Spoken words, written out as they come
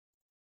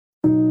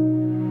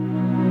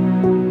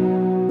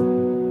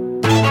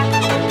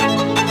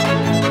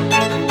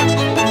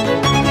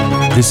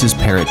This is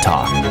Parrott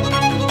Talk.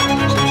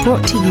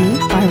 Brought to you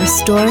by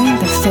Restoring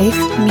the Faith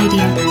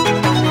Media.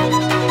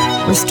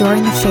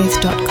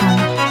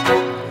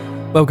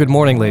 RestoringTheFaith.com. Well, good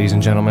morning, ladies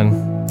and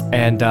gentlemen.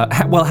 And,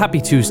 happy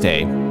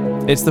Tuesday.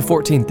 It's the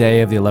 14th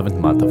day of the 11th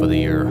month of the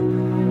year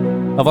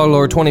of our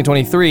Lord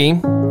 2023.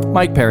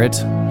 Mike Parrott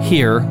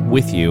here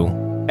with you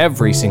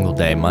every single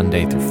day,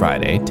 Monday through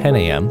Friday, 10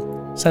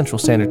 a.m. Central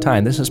Standard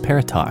Time. This is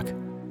Parrott Talk.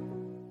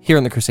 Here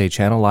on the Crusade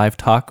Channel, live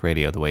talk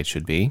radio the way it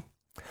should be.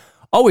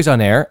 Always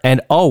on air and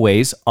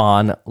always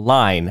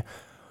online.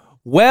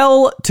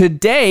 Well,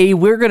 today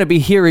we're going to be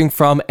hearing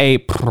from a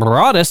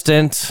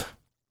Protestant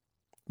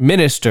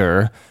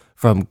minister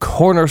from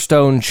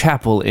Cornerstone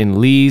Chapel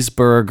in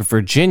Leesburg,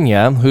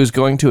 Virginia, who's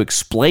going to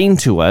explain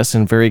to us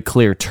in very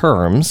clear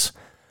terms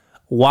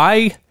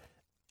why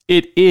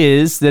it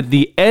is that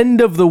the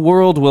end of the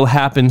world will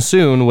happen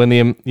soon when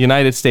the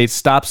United States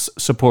stops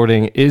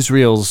supporting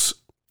Israel's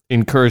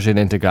incursion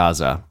into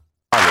Gaza.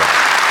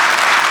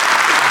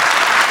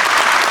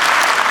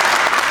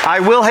 I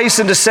will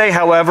hasten to say,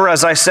 however,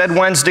 as I said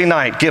Wednesday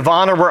night, give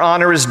honor where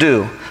honor is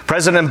due.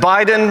 President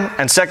Biden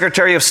and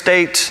Secretary of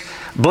State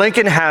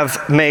Blinken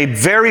have made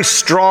very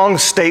strong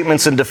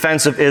statements in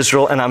defense of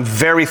Israel, and I'm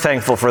very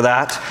thankful for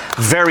that.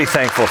 Very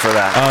thankful for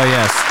that. Oh,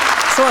 yes.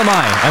 So am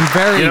I. I'm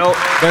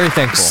very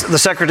thankful. The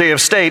Secretary of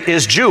State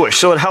is Jewish,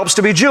 so it helps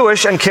to be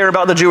Jewish and care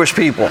about the Jewish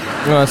people.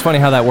 Well, it's funny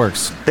how that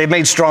works. They've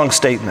made strong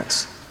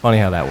statements. Funny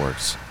how that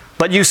works.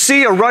 But you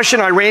see a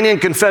Russian-Iranian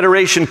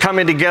confederation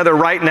coming together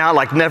right now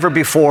like never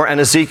before, and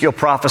Ezekiel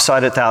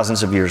prophesied it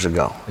thousands of years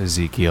ago.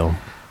 Ezekiel.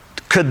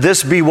 Could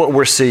this be what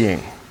we're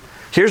seeing?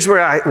 Here's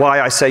why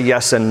I say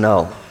yes and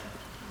no.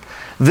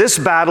 This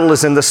battle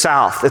is in the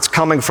south. It's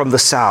coming from the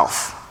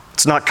south.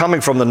 It's not coming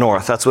from the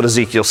north. That's what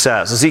Ezekiel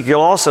says. Ezekiel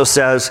also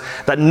says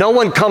that no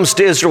one comes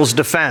to Israel's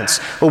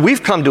defense. Well,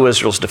 we've come to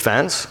Israel's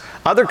defense.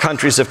 Other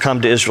countries have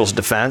come to Israel's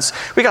defense.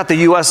 We got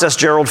the USS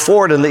Gerald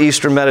Ford in the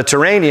Eastern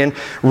Mediterranean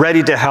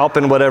ready to help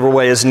in whatever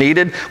way is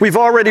needed. We've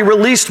already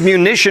released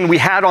munition we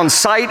had on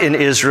site in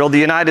Israel, the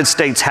United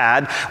States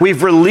had.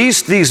 We've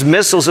released these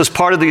missiles as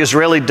part of the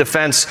Israeli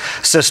defense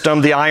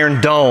system, the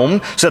Iron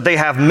Dome, so that they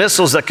have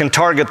missiles that can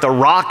target the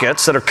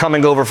rockets that are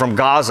coming over from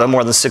Gaza,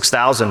 more than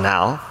 6,000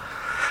 now.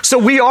 So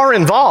we are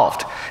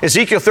involved.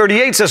 Ezekiel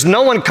 38 says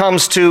no one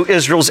comes to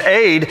Israel's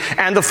aid,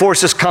 and the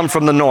forces come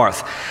from the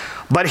north.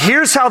 But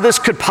here's how this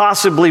could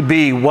possibly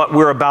be what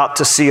we're about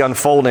to see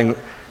unfolding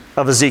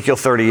of Ezekiel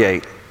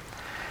 38.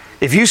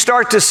 If you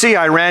start to see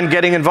Iran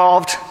getting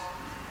involved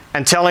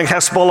and telling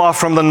Hezbollah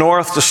from the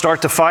north to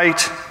start to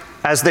fight,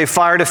 as they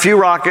fired a few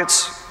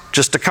rockets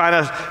just to kind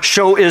of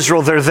show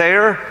Israel they're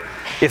there,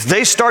 if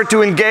they start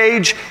to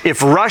engage,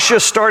 if Russia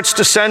starts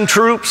to send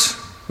troops,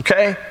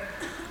 okay,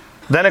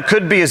 then it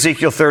could be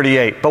Ezekiel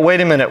 38. But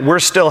wait a minute, we're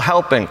still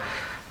helping.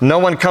 No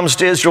one comes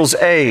to Israel's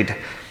aid.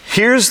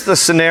 Here's the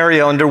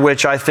scenario under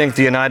which I think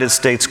the United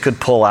States could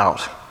pull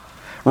out.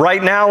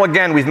 Right now,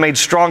 again, we've made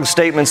strong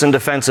statements in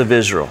defense of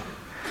Israel.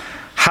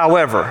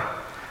 However,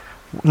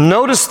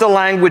 notice the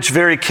language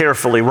very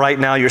carefully. Right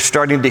now, you're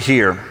starting to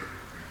hear.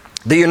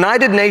 The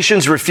United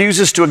Nations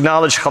refuses to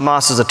acknowledge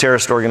Hamas as a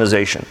terrorist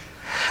organization.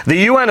 The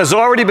UN has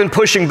already been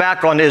pushing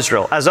back on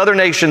Israel, as other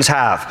nations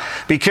have.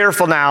 Be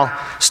careful now.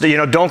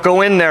 Don't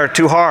go in there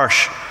too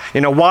harsh.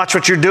 Watch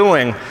what you're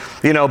doing.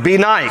 Be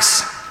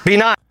nice. Be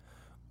nice.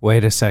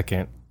 Wait a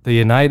second. The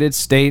United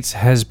States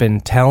has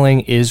been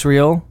telling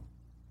Israel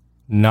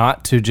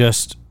not to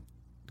just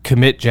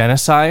commit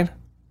genocide?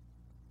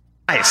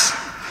 Nice.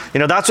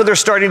 That's what they're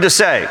starting to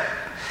say.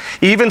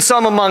 Even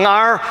some among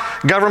our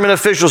government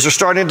officials are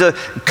starting to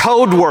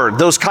code word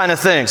those kind of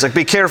things. Like,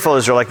 be careful,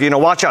 Israel.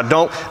 Watch out.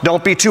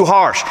 Don't be too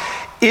harsh.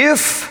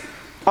 If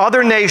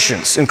other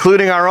nations,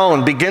 including our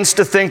own, begins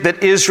to think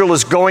that Israel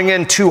is going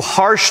in too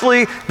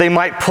harshly, they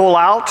might pull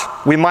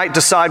out. We might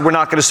decide we're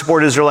not going to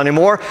support Israel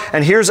anymore.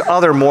 And here's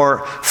other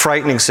more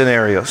frightening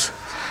scenarios.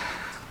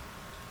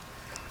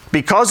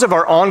 Because of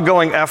our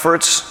ongoing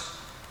efforts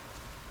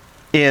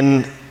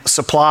in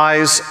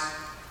supplies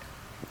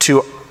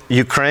to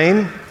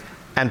Ukraine,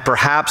 and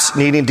perhaps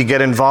needing to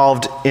get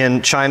involved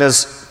in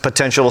China's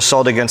potential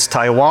assault against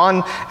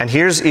Taiwan. And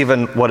here's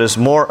even what is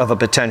more of a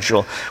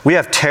potential. We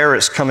have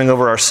terrorists coming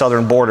over our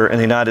southern border in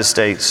the United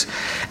States.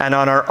 And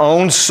on our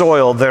own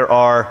soil, there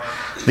are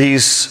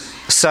these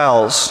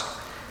cells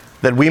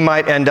that we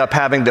might end up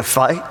having to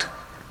fight.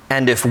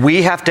 And if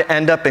we have to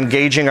end up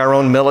engaging our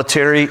own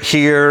military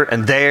here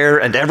and there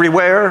and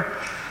everywhere,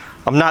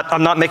 I'm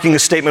not making a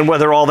statement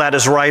whether all that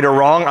is right or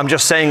wrong. I'm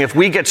just saying if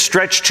we get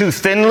stretched too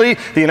thinly,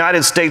 the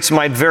United States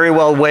might very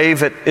well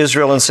wave at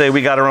Israel and say,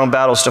 we got our own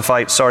battles to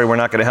fight. Sorry, we're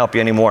not going to help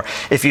you anymore.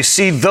 If you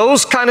see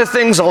those kind of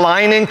things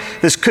aligning,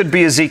 this could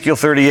be Ezekiel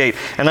 38.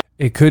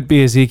 It could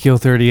be Ezekiel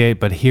 38,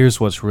 but here's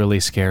what's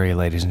really scary,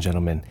 ladies and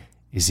gentlemen.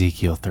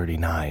 Ezekiel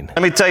 39.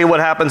 Let me tell you what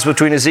happens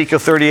between Ezekiel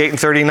 38 and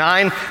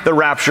 39, the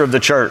rapture of the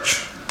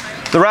church.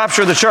 The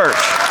rapture of the church.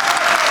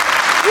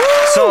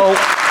 So,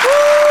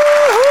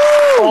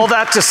 all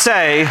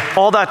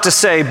that to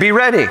say, be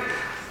ready.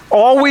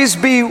 Always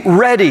be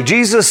ready.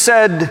 Jesus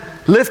said,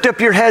 Lift up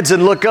your heads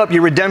and look up.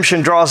 Your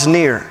redemption draws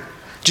near.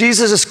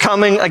 Jesus is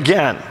coming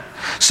again.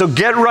 So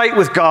get right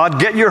with God.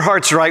 Get your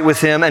hearts right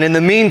with Him. And in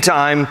the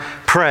meantime,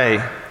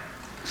 pray.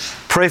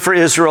 Pray for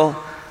Israel.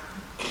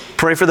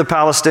 Pray for the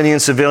Palestinian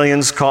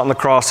civilians caught in the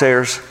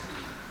crosshairs.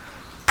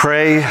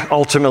 Pray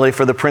ultimately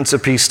for the Prince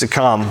of Peace to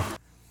come.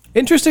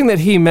 Interesting that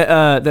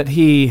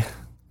he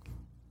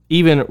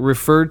even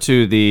referred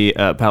to the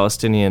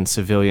Palestinian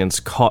civilians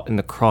caught in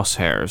the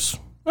crosshairs.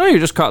 Oh, you're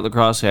just caught in the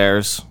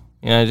crosshairs.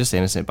 Just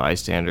innocent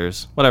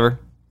bystanders. Whatever.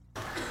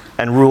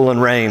 And rule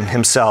and reign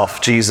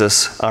Himself,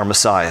 Jesus, our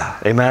Messiah.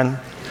 Amen.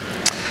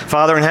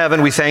 Father in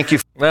heaven, we thank you.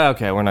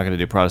 Okay, we're not going to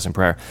do Protestant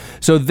prayer.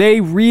 So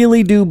they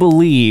really do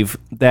believe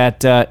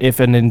that if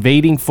an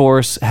invading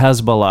force,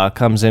 Hezbollah,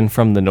 comes in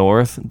from the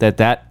north,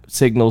 that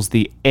signals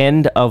the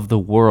end of the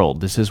world.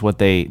 This is what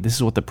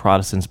the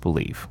Protestants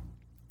believe.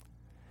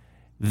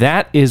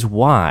 That is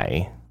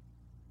why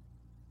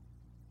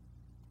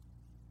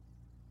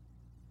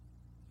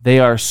they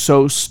are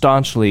so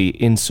staunchly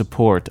in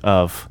support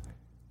of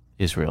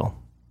Israel.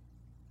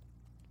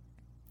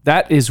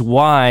 That is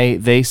why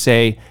they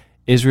say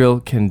Israel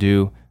can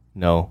do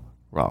no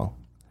wrong.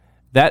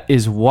 That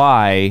is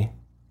why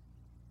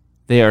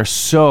they are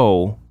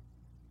so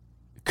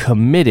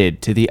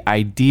committed to the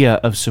idea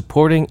of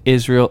supporting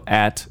Israel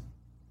at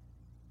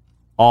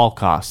all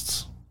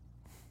costs.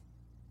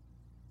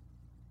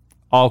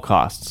 All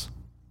costs.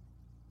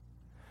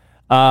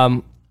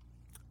 I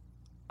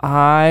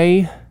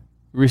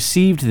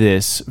received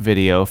this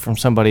video from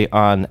somebody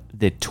on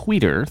the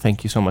Twitter.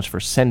 Thank you so much for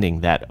sending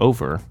that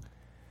over.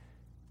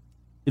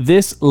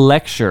 This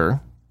lecture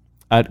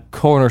at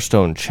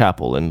Cornerstone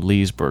Chapel in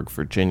Leesburg,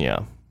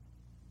 Virginia,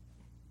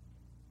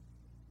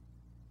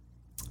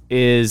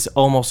 is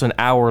almost an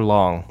hour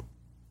long.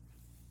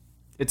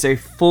 It's a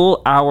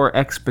full hour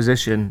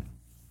exposition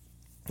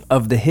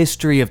of the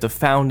history of the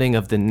founding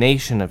of the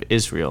nation of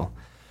Israel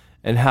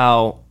and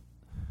how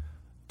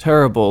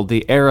terrible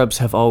the Arabs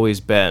have always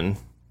been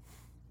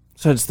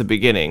since the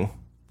beginning,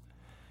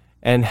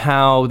 and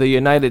how the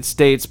United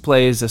States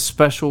plays a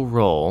special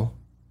role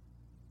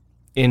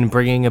in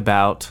bringing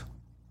about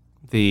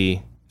the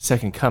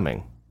second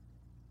coming.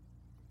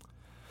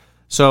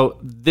 So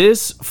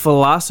this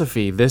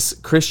philosophy, this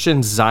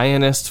Christian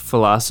Zionist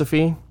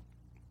philosophy,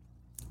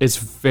 is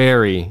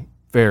very,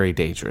 very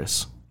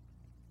dangerous.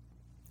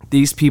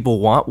 These people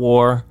want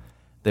war,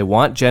 they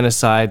want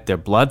genocide, they're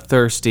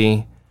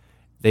bloodthirsty,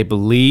 they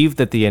believe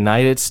that the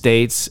United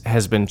States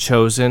has been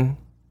chosen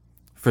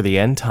for the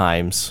end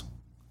times,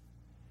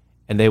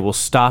 and they will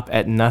stop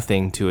at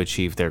nothing to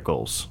achieve their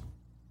goals.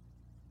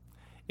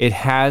 It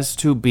has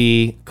to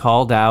be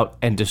called out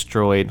and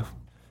destroyed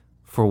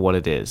for what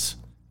it is.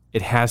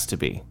 It has to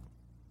be.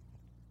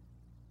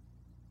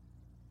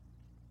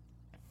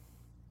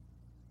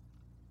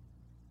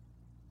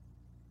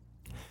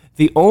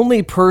 The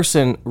only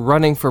person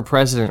running for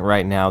president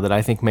right now that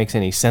I think makes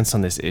any sense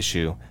on this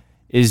issue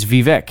is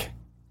Vivek.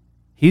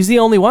 He's the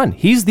only one.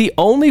 He's the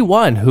only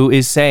one who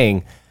is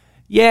saying,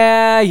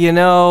 yeah,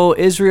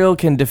 Israel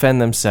can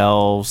defend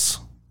themselves.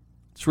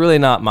 It's really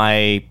not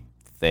my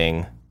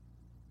thing.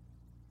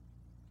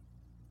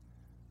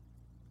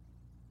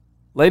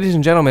 Ladies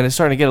and gentlemen, it's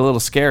starting to get a little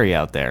scary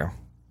out there.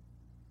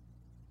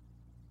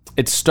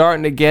 It's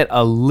starting to get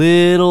a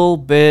little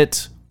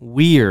bit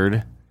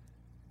weird,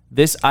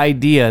 this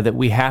idea that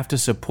we have to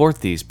support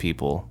these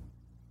people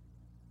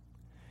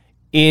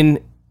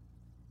in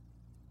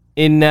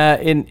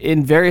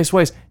various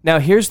ways. Now,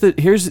 here's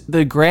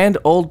the grand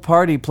old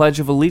party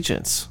Pledge of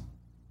Allegiance.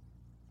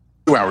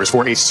 2 hours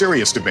for a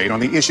serious debate on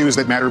the issues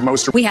that matter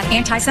most. We have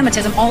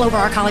anti-Semitism all over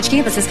our college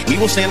campuses. We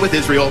will stand with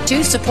Israel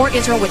to support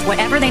Israel with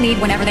whatever they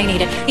need, whenever they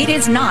need it. It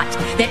is not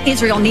that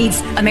Israel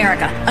needs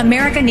America.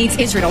 America needs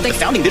Israel. The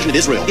founding vision of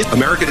Israel is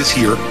America is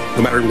here,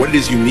 no matter what it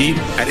is you need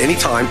at any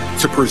time,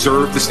 to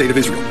preserve the state of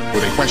Israel.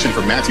 With a question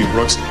from Matthew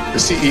Brooks, the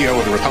CEO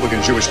of the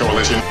Republican Jewish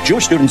Coalition.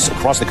 Jewish students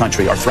across the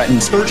country are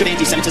threatened. Surge of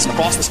anti-Semitism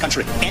across this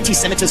country.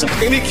 Anti-Semitism.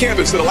 Any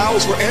campus that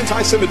allows for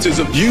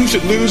anti-Semitism, you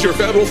should lose your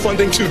federal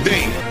funding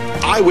today.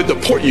 I would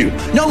deport you.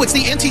 No, it's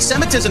the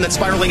anti-Semitism that's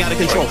spiraling out of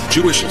control.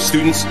 Jewish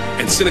students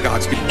and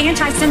synagogues.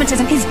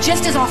 Anti-Semitism is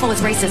just as awful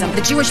as racism.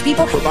 The Jewish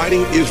people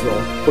providing Israel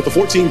with the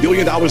 $14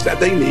 billion that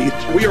they need.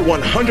 We are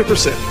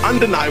 100%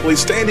 undeniably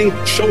standing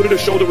shoulder to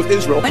shoulder with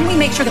Israel. When we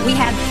make sure that we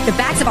have the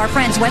backs of our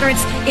friends, whether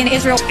it's in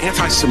Israel. It's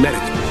anti-Semitic,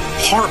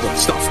 horrible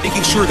stuff.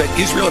 Making sure that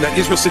Israel and that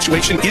Israel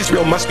situation,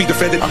 Israel must be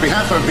defended. On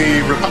behalf of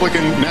the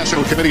Republican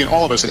National Committee and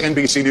all of us at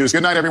NBC News,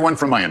 good night, everyone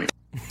from Miami.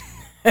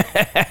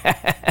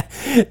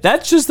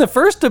 That's just the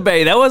first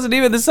debate. That wasn't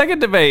even the second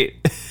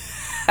debate.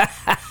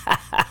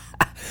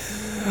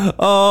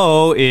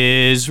 Oh,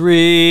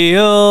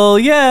 Israel,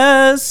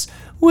 yes,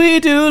 we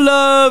do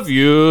love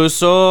you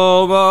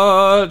so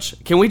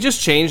much. Can we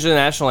just change the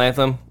national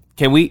anthem?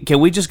 Can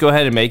we just go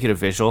ahead and make it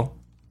official?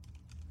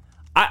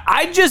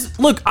 I'm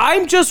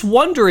just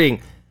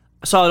wondering.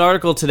 I saw an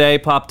article today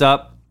popped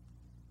up,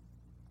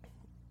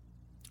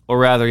 or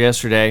rather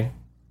yesterday.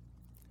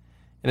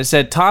 And it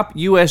said, top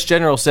U.S.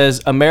 general says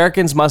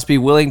Americans must be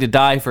willing to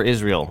die for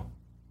Israel.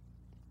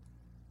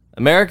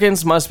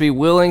 Americans must be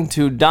willing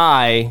to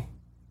die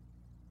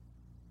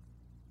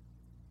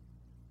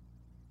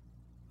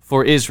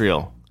for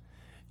Israel.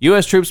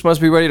 U.S. troops must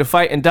be ready to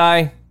fight and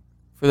die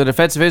for the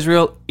defense of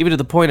Israel, even to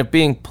the point of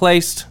being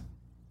placed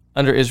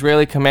under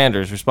Israeli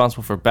commanders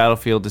responsible for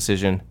battlefield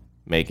decision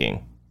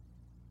making.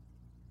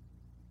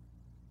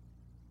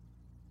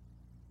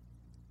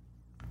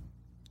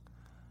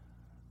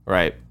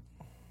 Right.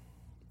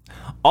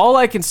 All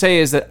I can say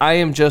is that I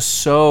am just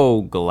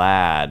so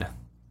glad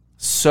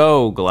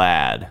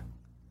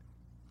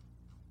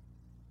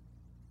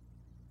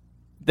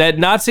that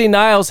Nazi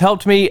Niles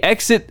helped me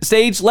exit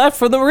stage left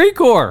from the Marine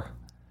Corps.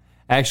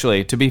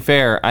 Actually, to be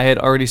fair, I had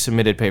already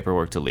submitted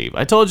paperwork to leave.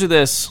 I told you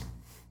this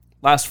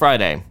last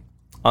Friday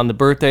on the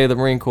birthday of the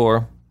Marine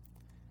Corps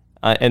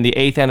and the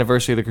 8th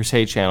anniversary of the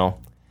Crusade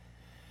Channel.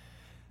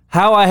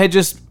 How I had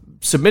just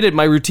submitted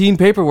my routine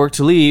paperwork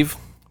to leave,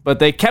 but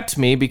they kept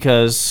me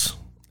because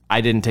I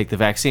didn't take the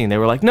vaccine. They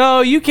were like,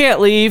 no, you can't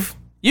leave.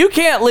 You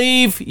can't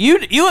leave.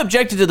 You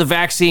objected to the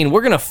vaccine.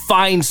 We're going to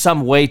find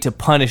some way to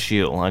punish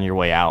you on your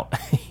way out.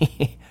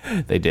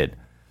 They did.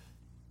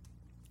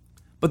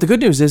 But the good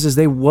news is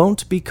they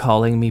won't be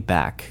calling me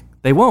back.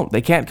 They won't.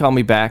 They can't call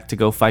me back to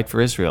go fight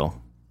for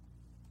Israel.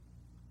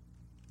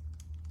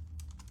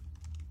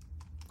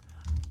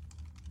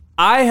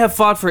 I have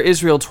fought for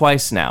Israel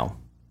twice now.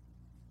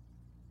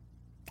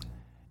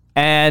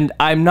 And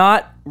I'm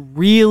not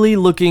really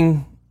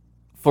looking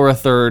for a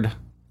third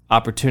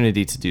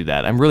opportunity to do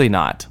that. I'm really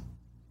not.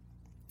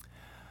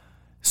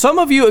 Some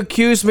of you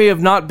accuse me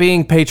of not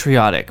being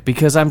patriotic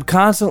because I'm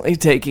constantly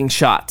taking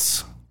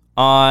shots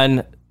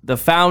on the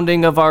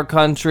founding of our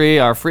country,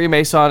 our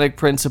Freemasonic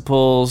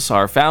principles,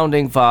 our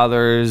founding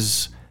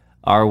fathers,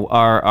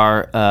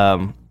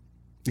 our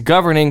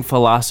governing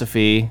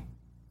philosophy.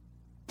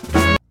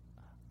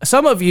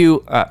 Some of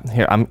you,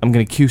 here, I'm going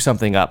to cue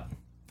something up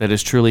that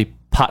is truly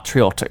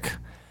patriotic.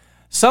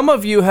 Some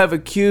of you have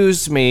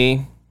accused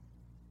me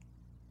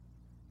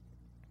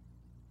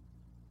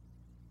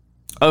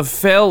of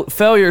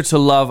failure to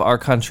love our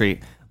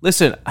country.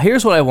 Listen,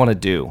 here's what I want to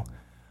do.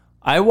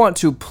 I want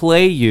to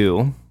play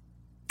you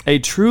a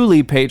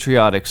truly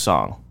patriotic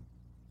song.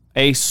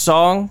 A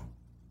song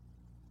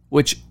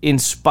which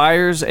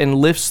inspires and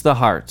lifts the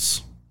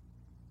hearts.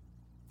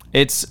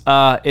 It's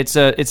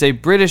a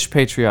British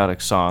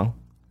patriotic song.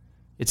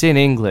 It's in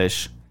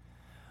English.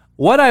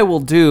 What I will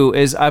do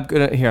is I'm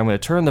gonna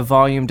turn the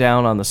volume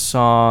down on the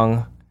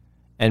song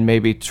and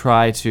maybe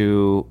try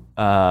to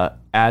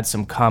add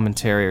some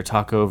commentary or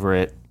talk over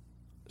it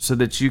so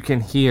that you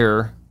can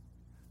hear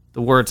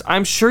the words.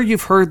 I'm sure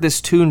you've heard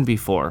this tune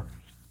before.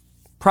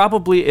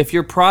 Probably if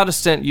you're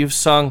Protestant, you've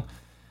sung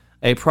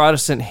a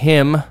Protestant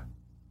hymn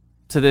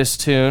to this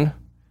tune.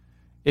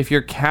 If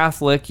you're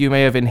Catholic, you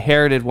may have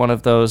inherited one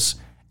of those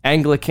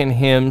Anglican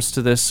hymns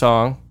to this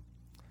song.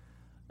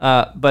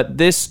 But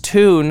this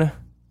tune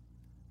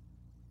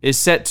is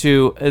set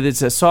to,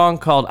 it's a song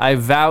called I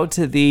Vow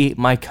to Thee,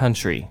 My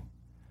Country.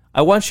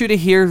 I want you to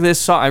hear this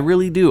song. I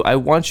really do. I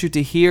want you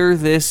to hear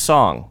this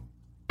song.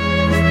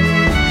 Let's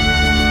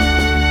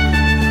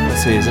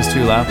see, is this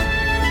too loud?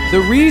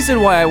 The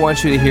reason why I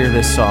want you to hear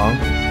this song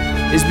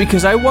is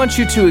because I want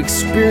you to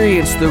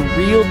experience the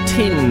real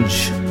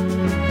tinge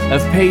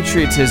of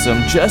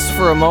patriotism just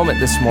for a moment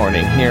this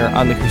morning here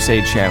on the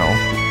Crusade Channel.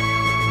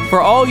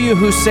 For all you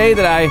who say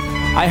that I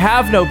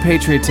have no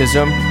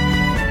patriotism,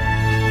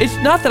 it's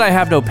not that I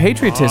have no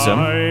patriot,ism.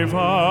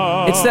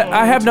 It's that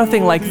I have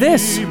nothing like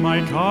this.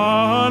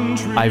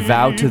 I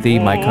vow to thee,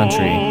 my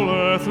country,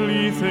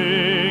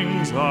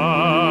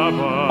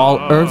 all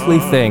earthly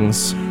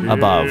things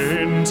above.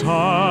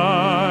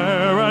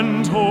 Entire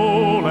and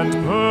whole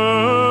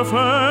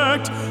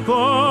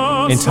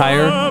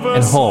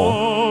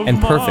and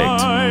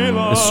perfect,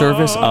 the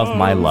service of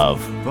my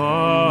love.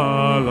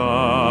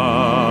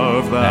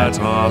 That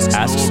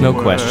asks no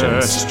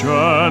questions. The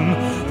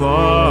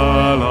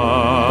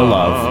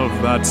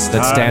love that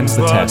stands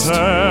the test.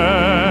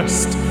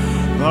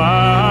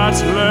 That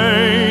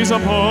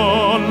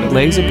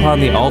lays upon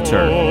the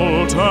altar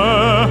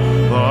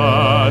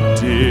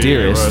the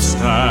dearest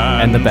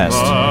and the best.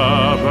 The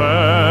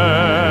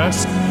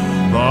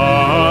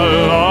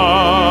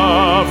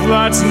love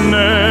that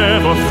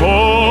never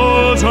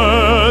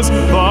falters.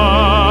 The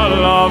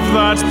love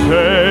that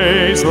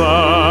pays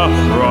the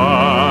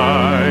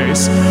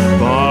price.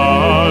 The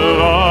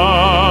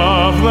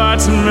love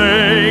that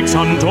makes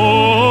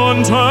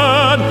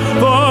undaunted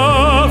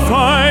the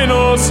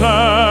final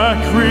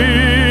sacrifice.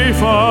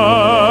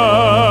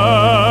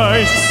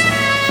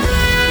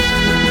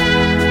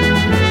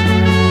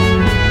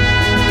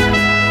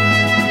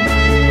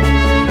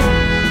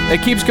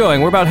 It keeps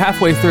going. We're about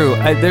halfway through.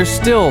 There's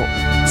still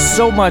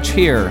so much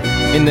here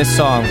in this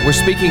song. We're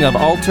speaking of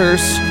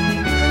altars,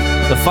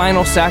 the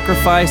final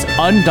sacrifice,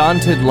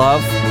 undaunted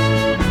love.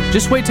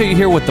 Just wait till you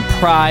hear what the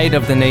pride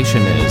of the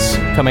nation is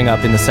coming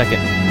up in the second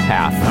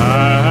half.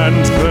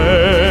 And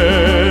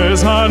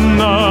there's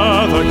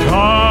another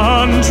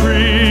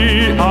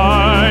country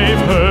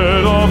I've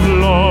heard of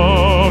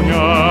long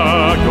ago.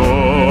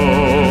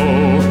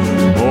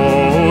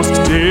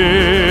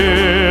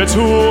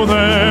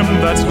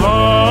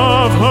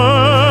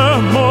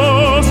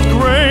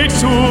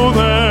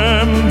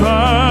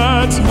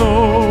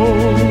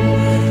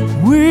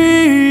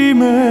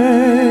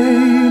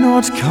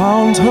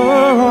 count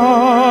her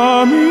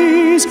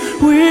armies,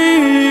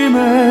 we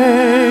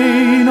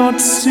may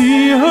not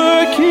see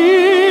her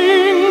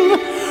king.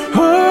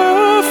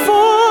 Her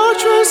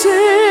fortress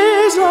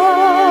is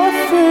a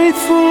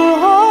faithful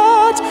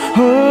heart,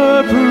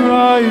 her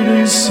pride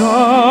is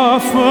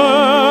suffering.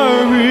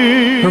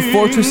 Her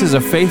fortress is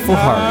a faithful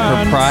heart,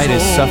 her pride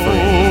is suffering.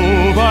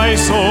 Soul by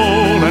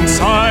soul and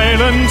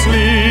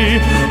silently,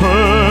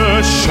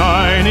 her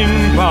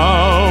shining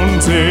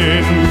bounds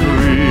increase.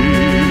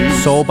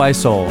 Soul by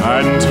soul.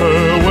 And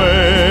her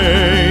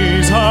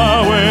ways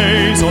are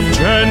ways of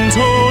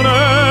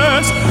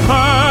gentleness,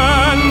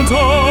 and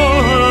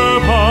all her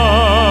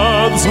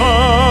paths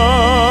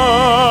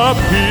are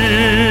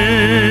peace.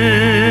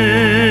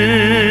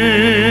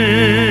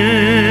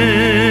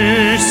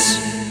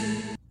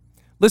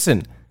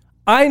 Listen,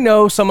 I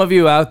know some of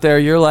you out there,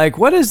 you're like,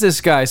 what is this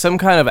guy? Some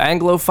kind of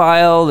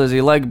Anglophile? Does he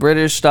like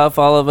British stuff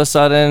all of a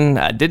sudden?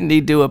 Didn't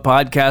he do a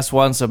podcast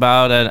once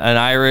about an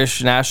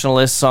Irish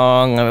nationalist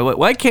song? I mean,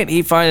 why can't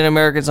he find an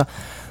American song?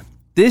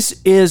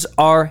 This is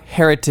our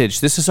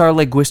heritage. This is our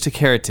linguistic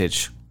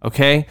heritage,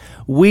 okay?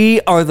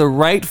 We are the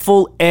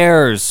rightful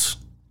heirs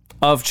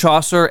of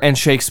Chaucer and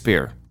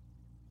Shakespeare.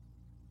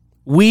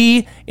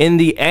 We in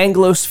the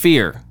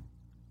Anglosphere,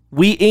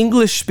 we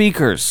English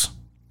speakers,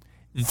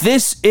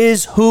 this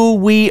is who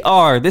we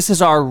are. This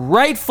is our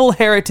rightful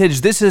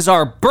heritage. This is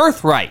our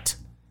birthright.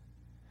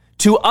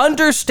 To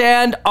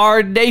understand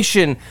our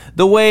nation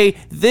the way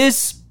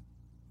this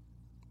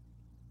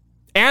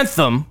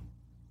anthem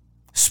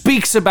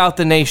speaks about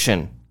the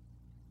nation.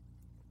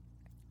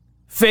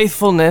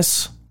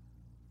 Faithfulness,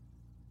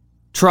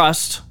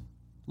 trust,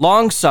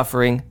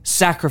 long-suffering,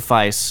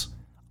 sacrifice,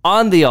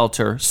 on the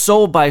altar,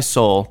 soul by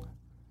soul.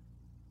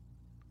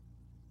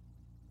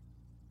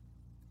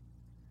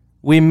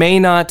 We may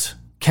not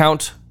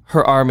count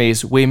her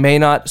armies. We may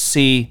not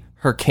see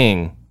her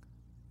king.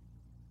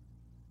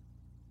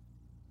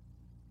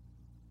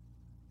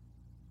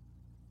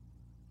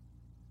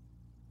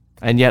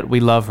 And yet we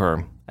love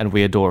her and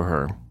we adore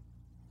her.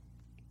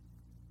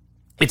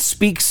 It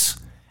speaks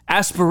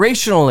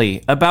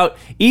aspirationally about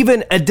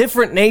even a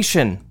different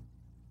nation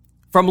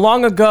from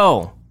long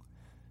ago,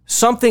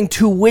 something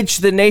to which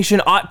the nation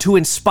ought to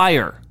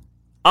aspire.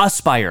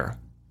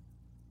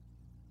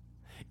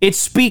 It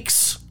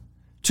speaks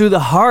to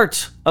the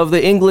heart of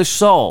the English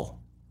soul,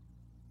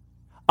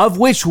 of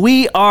which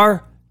we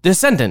are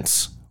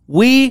descendants.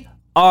 We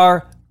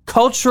are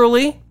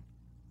culturally,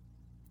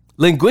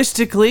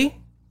 linguistically,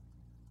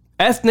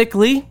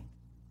 ethnically,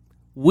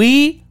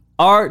 we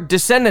are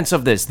descendants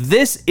of this.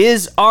 This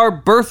is our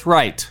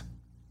birthright.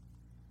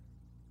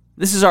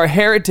 This is our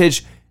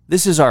heritage.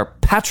 This is our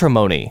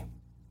patrimony.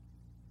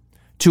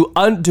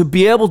 To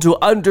be able to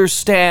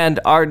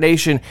understand our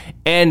nation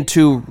and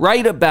to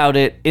write about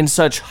it in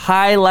such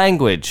high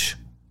language,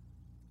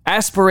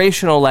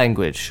 aspirational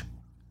language.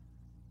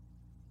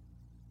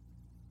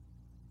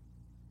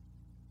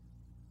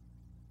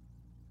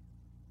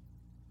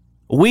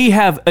 We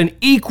have an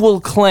equal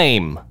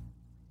claim,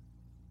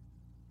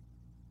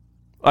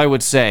 I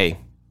would say,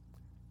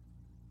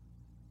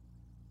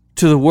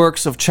 to the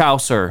works of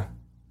Chaucer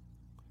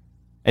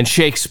and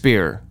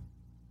Shakespeare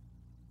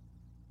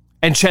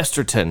and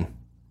Chesterton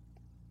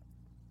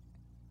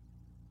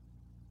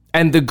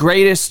and the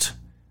greatest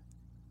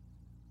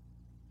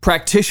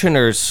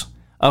practitioners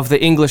of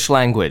the English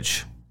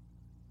language.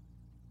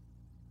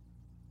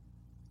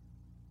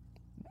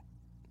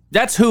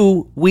 That's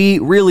who we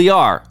really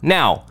are.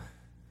 Now,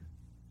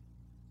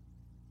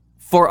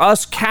 for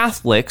us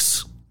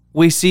Catholics,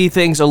 we see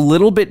things a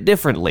little bit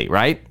differently,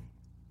 right?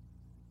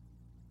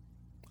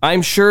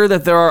 I'm sure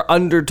that there are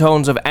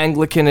undertones of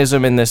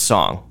Anglicanism in this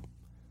song,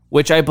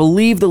 which I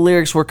believe the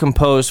lyrics were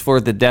composed for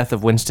the death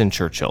of Winston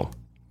Churchill.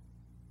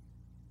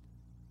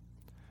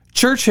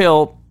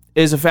 Churchill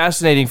is a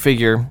fascinating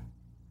figure,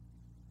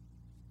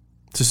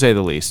 to say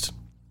the least.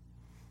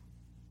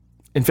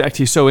 In fact,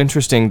 he's so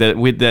interesting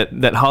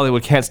that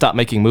Hollywood can't stop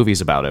making movies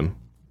about him.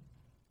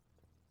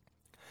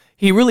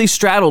 He really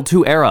straddled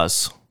two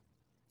eras.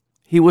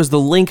 He was the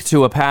link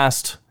to a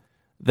past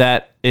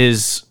that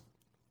is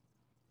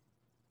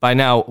by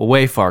now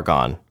way far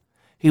gone.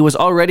 He was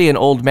already an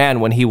old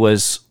man when he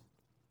was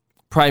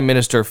Prime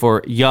Minister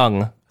for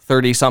young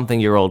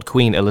 30-something-year-old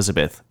Queen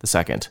Elizabeth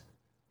II.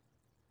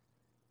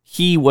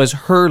 He was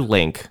her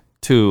link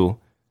to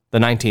the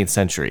 19th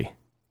century.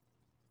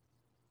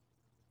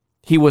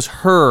 He was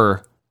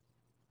her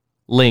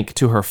link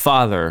to her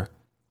father,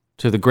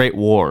 to the Great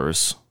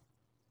Wars,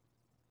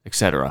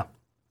 etc.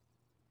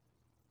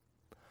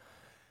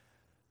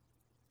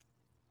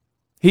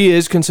 He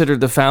is considered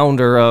the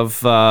founder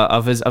of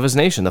his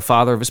nation, the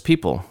father of his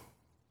people,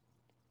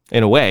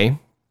 in a way.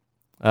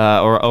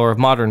 Or of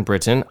modern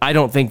Britain. I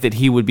don't think that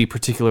he would be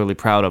particularly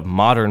proud of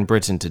modern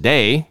Britain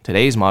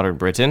today's modern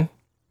Britain.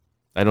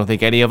 I don't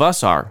think any of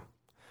us are.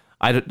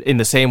 In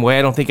the same way,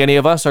 I don't think any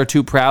of us are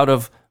too proud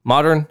of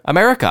modern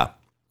America.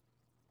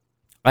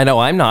 I know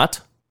I'm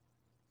not.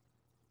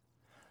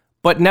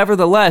 But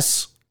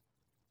nevertheless,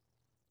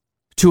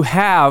 to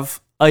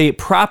have a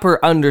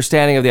proper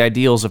understanding of the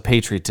ideals of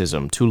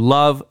patriotism, to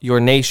love your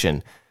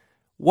nation.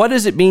 What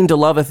does it mean to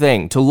love a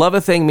thing? To love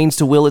a thing means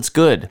to will its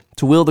good,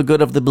 to will the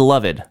good of the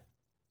beloved.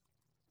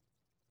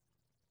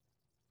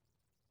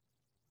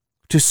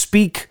 To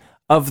speak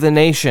of the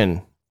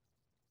nation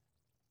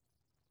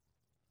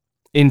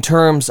in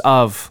terms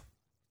of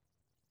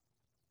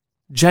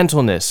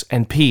gentleness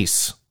and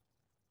peace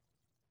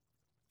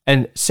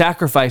and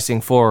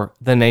sacrificing for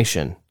the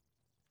nation.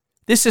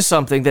 This is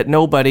something that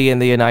nobody in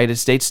the United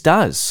States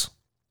does.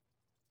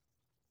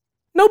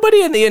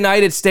 Nobody in the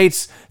United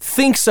States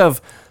thinks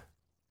of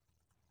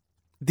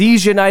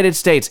these United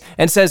States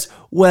and says,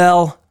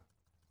 well,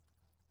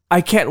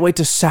 I can't wait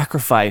to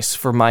sacrifice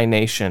for my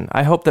nation.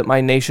 I hope that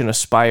my nation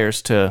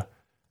aspires to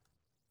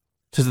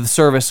the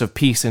service of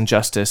peace and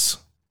justice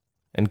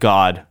and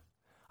God.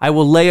 I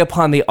will lay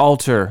upon the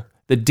altar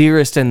the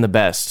dearest and the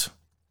best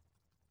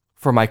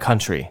for my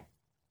country.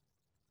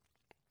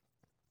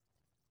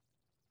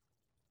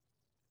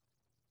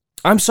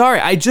 I'm sorry,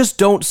 I just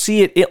don't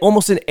see it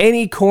almost in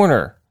any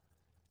corner.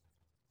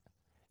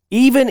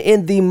 Even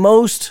in the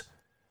most,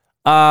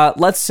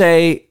 let's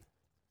say,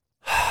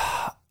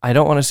 I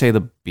don't want to say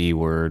the B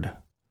word.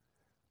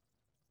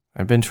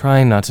 I've been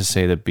trying not to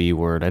say the B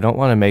word. I don't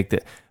want to make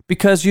that,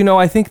 because,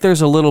 I think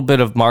there's a little bit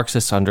of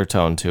Marxist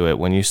undertone to it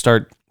when you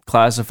start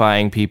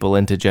classifying people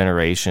into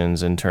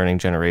generations and turning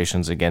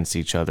generations against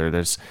each other.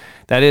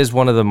 That is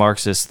one of the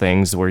Marxist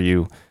things where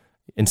you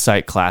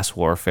incite class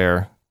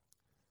warfare.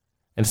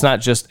 And it's not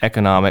just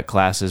economic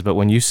classes, but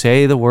when you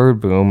say the word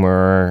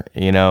boomer,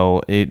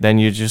 then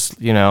you just,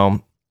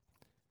 when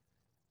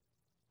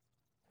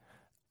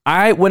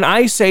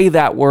I say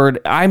that word,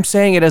 I'm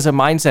saying it as a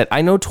mindset.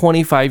 I know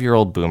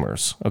 25-year-old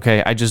boomers,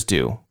 okay? I just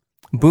do.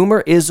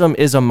 Boomerism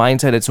is a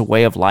mindset. It's a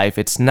way of life.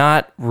 It's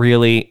not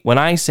really, when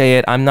I say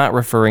it, I'm not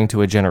referring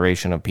to a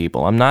generation of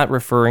people. I'm not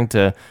referring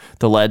to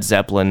the Led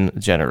Zeppelin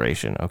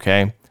generation,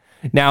 okay?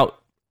 Now,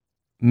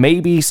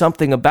 maybe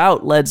something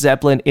about Led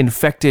Zeppelin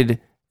infected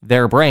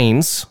their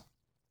brains.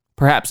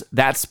 Perhaps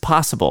that's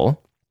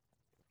possible.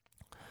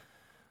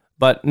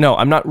 But no,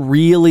 I'm not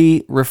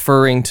really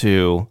referring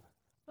to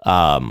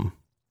all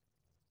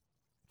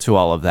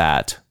of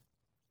that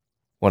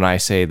when I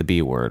say the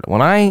B word.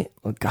 When I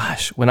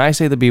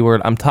say the B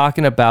word, I'm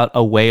talking about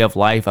a way of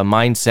life, a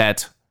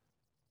mindset.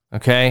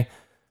 Okay?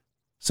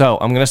 So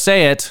I'm going to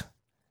say it,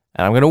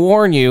 and I'm going to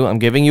warn you. I'm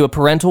giving you a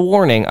parental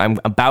warning. I'm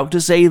about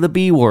to say the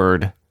B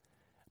word,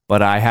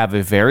 but I have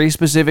a very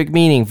specific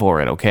meaning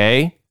for it,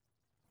 okay?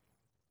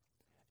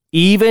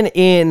 Even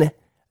in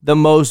the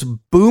most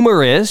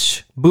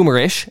boomerish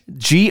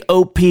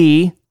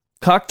GOP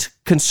cucked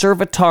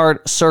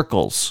conservatard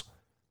circles,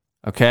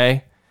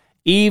 okay?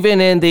 Even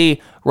in the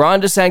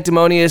Ron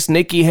DeSanctimonious,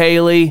 Nikki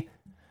Haley,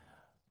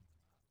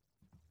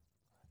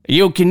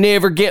 you can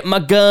never get my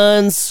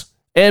guns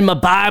and my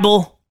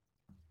Bible,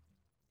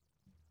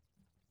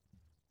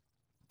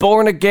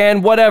 born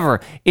again,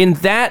 whatever. In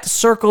that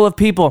circle of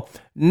people,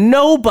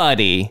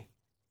 nobody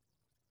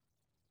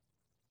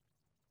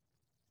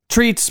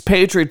treats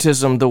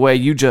patriotism the way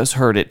you just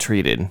heard it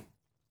treated.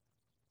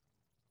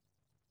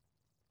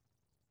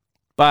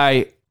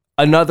 By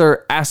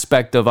another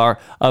aspect of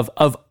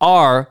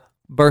our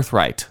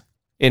birthright,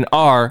 in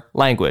our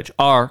language,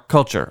 our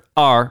culture,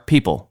 our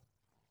people.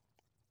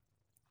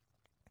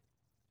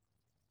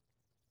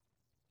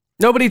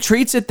 Nobody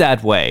treats it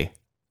that way.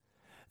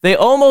 They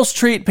almost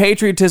treat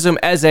patriotism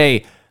as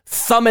a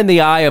thumb in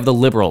the eye of the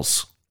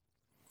liberals.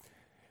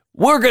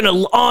 We're going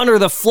to honor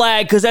the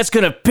flag because that's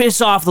going to piss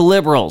off the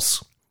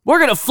liberals. We're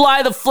going to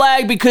fly the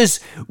flag because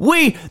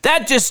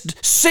that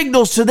just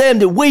signals to them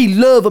that we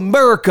love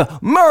America.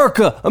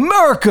 America,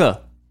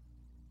 America.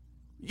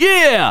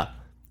 Yeah.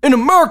 In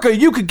America,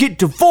 you could get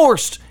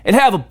divorced and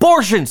have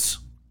abortions.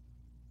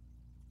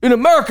 In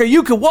America,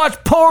 you can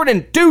watch porn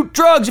and do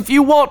drugs if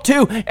you want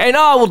to, and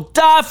I will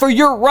die for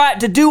your right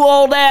to do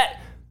all that.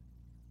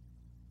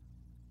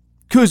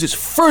 Because it's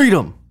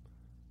freedom.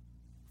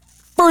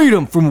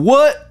 Freedom from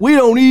what? We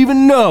don't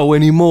even know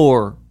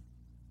anymore.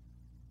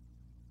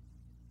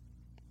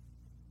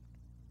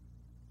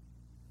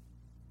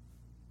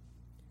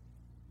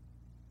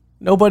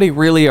 Nobody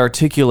really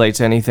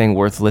articulates anything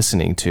worth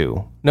listening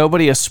to.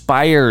 Nobody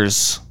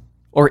aspires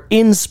or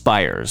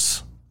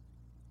inspires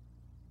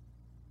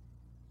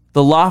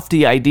the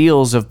lofty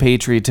ideals of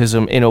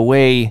patriotism in a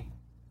way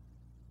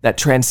that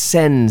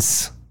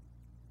transcends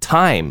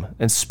time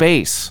and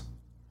space.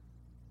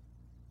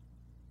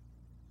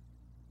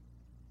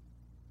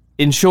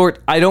 In short,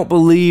 I don't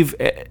believe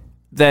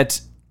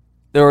that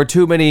there are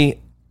too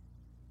many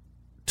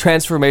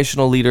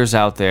transformational leaders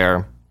out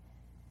there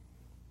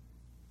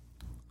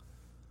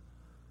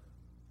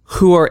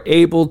who are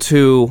able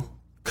to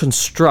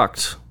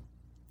construct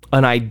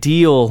an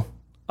ideal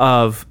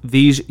of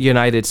these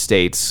United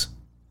States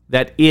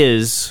that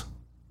is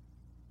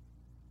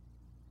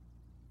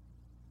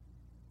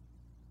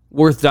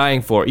worth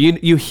dying for.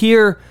 You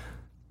hear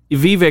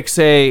Vivek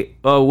say,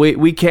 "Oh,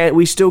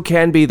 we still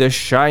can be the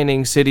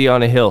shining city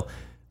on a hill."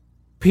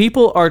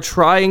 people are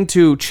trying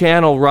to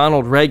channel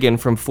Ronald Reagan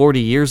from 40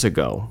 years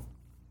ago.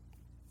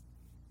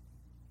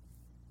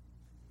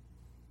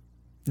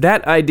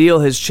 That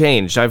ideal has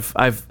changed.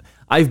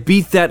 I've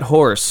beat that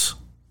horse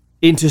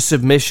into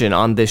submission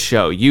on this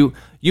show. You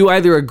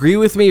either agree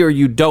with me or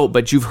you don't,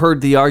 but you've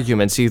heard the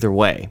arguments either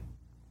way.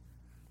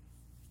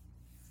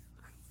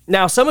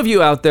 Now, some of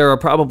you out there are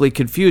probably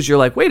confused. You're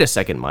like, wait a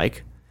second,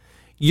 Mike.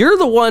 You're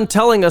the one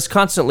telling us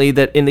constantly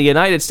that in the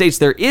United States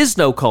there is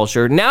no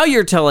culture. Now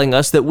you're telling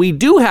us that we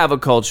do have a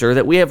culture,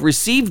 that we have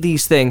received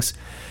these things.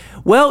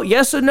 Well,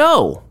 yes and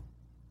no.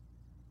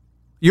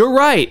 You're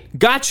right.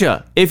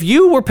 Gotcha. If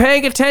you were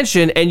paying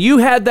attention and you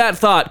had that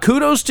thought,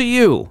 kudos to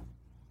you.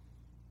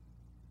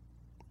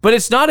 But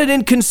it's not an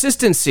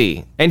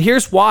inconsistency, and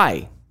here's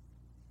why.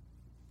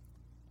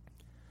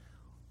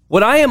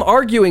 What I am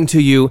arguing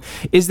to you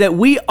is that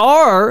we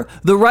are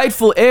the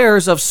rightful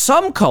heirs of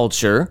some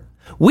culture.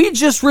 We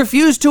just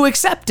refuse to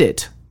accept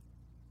it.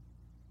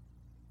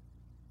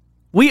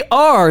 We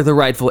are the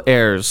rightful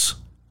heirs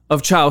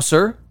of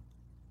Chaucer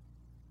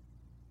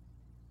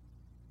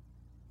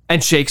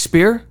and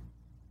Shakespeare.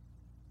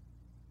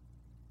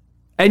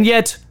 And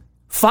yet,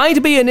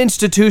 find me an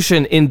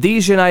institution in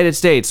these United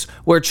States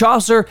where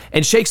Chaucer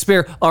and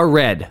Shakespeare are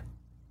read.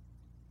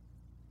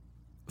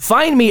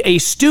 Find me a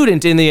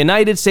student in the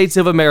United States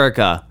of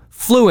America,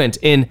 fluent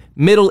in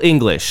Middle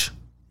English,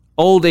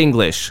 Old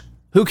English,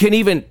 who can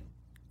even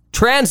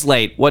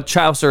translate what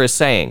Chaucer is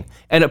saying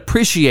and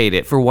appreciate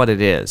it for what it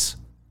is.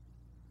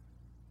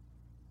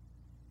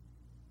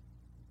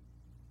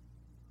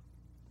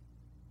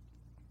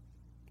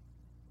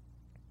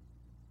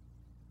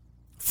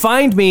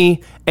 Find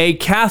me a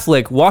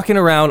Catholic walking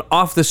around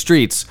off the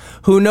streets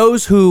who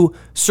knows who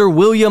Sir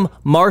William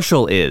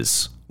Marshall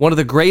is, one of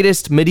the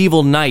greatest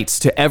medieval knights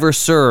to ever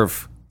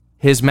serve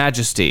His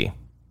Majesty.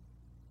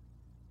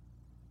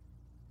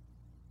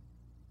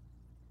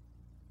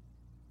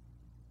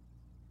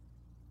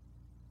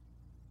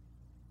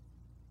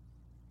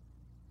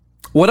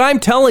 What I'm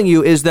telling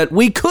you is that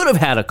we could have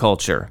had a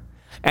culture,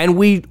 and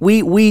we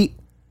threw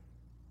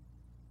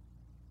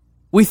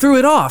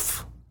it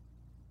off.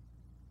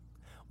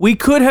 We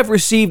could have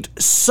received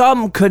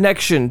some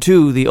connection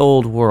to the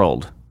old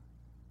world.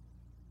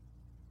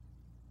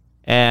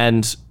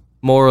 And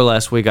more or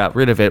less we got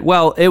rid of it.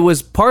 Well,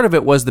 part of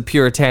it was the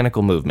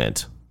puritanical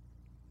movement.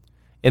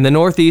 In the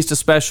Northeast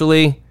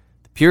especially,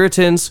 the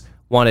Puritans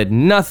wanted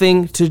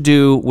nothing to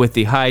do with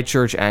the high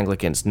church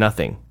Anglicans.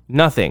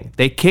 Nothing.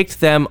 They kicked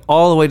them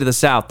all the way to the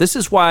South. This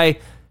is why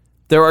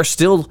there are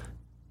still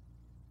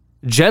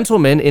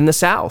gentlemen in the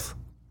South.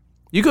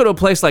 You go to a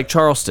place like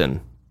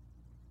Charleston,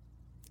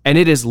 and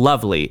it is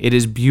lovely. It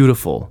is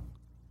beautiful.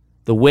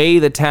 The way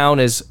the town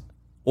is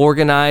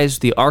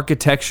organized, the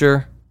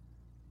architecture.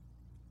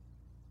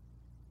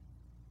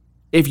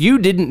 If you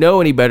didn't know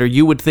any better,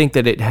 you would think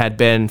that it had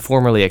been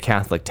formerly a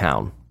Catholic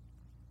town.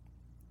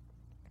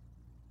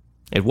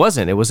 It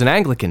wasn't. It was an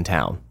Anglican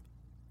town.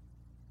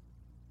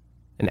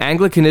 And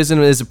Anglicanism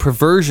is a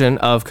perversion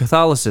of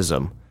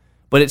Catholicism,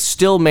 but it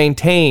still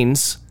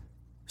maintains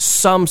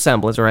some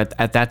semblance, or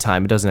at that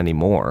time, it doesn't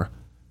anymore,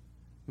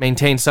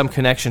 maintain some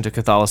connection to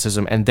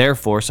Catholicism and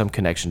therefore some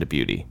connection to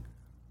beauty.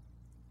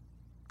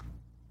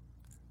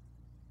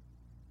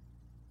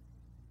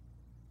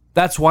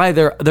 That's why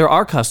there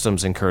are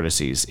customs and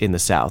courtesies in the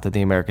South, in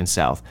the American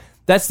South.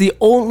 That's the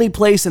only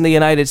place in the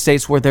United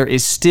States where there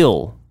is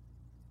still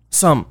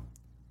some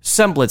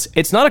semblance.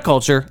 It's not a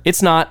culture.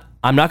 It's not.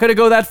 I'm not going to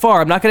go that far.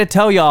 I'm not going to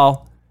tell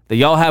y'all that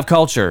y'all have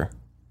culture.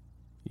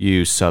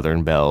 You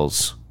Southern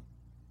belles.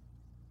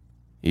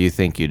 You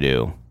think you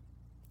do.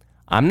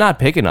 I'm not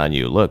picking on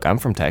you. Look, I'm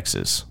from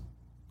Texas.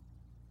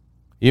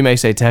 You may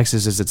say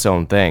Texas is its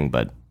own thing,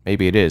 but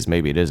maybe it is,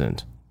 maybe it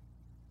isn't.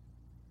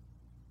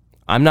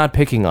 I'm not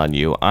picking on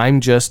you.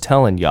 I'm just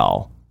telling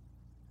y'all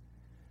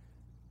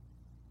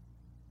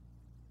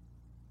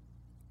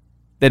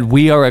that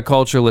we are a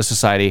cultureless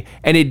society,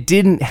 and it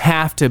didn't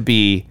have to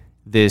be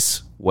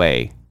this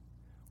way.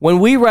 When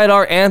we write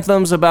our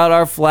anthems about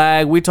our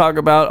flag, we talk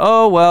about,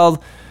 oh,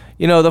 well,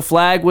 you know, the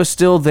flag was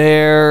still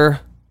there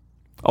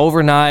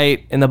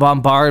overnight in the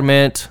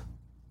bombardment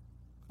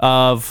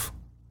of,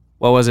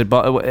 what was it?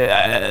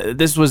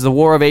 This was the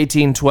War of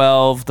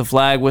 1812. The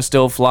flag was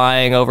still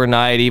flying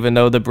overnight, even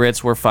though the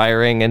Brits were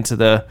firing into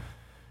the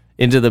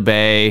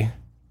bay.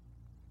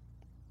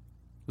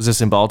 Was this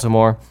in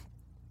Baltimore?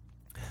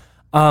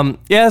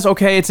 Yes,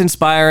 okay, it's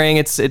inspiring.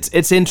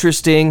 It's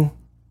interesting.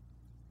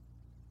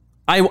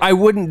 I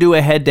wouldn't do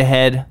a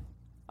head-to-head.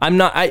 I'm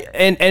not.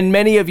 And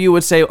many of you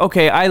would say,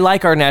 okay, I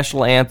like our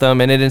national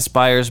anthem and it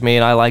inspires me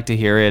and I like to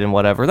hear it and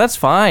whatever. That's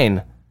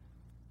fine.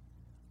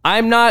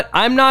 I'm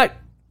not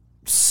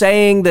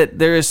saying that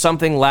there is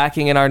something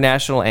lacking in our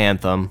national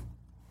anthem,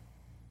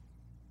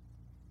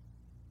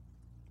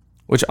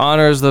 which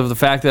honors the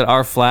fact that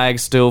our flag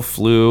still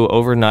flew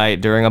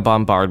overnight during a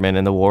bombardment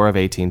in the War of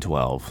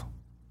 1812.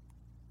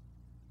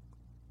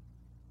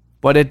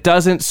 But it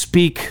doesn't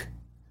speak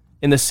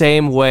in the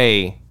same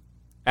way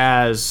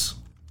as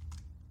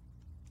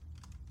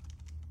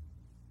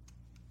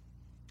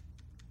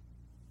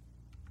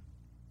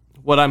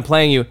what I'm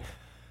playing you.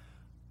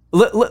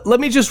 Let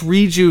me just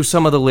read you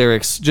some of the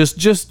lyrics,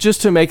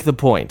 just to make the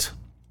point.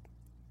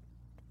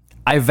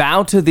 I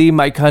vow to thee,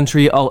 my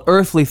country, all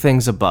earthly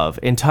things above,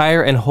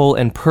 entire and whole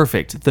and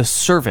perfect, the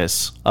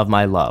service of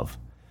my love.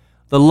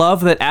 The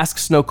love that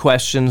asks no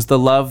questions, the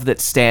love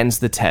that stands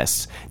the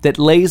test, that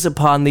lays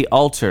upon the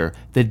altar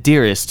the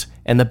dearest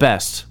and the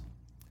best.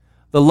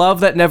 The love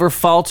that never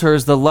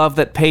falters, the love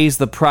that pays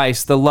the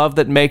price, the love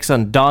that makes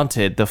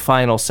undaunted the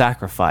final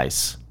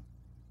sacrifice.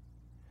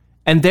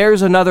 And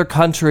there's another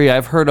country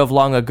I've heard of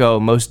long ago,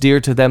 most dear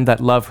to them that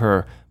love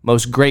her,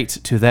 most great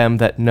to them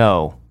that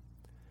know.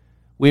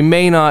 We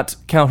may not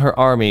count her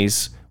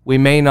armies, we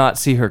may not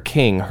see her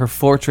king, her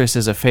fortress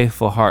is a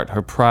faithful heart,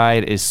 her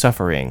pride is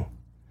suffering.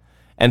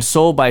 And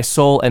soul by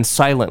soul and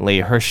silently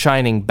her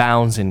shining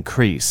bounds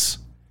increase.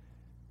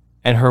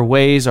 And her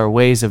ways are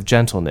ways of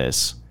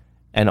gentleness,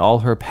 and all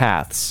her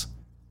paths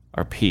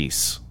are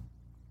peace.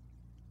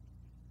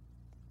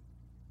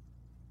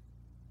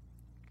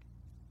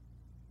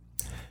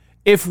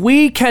 If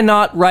we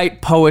cannot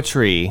write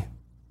poetry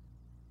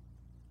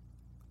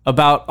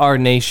about our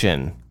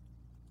nation,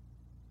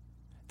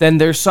 then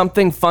there's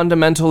something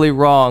fundamentally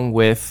wrong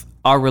with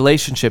our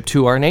relationship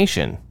to our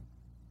nation.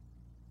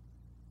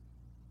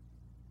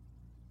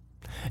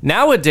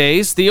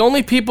 Nowadays, the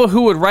only people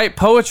who would write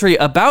poetry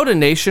about a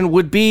nation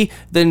would be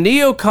the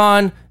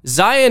neocon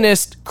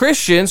Zionist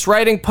Christians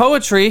writing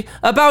poetry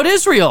about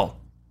Israel.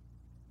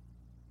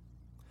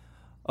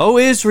 O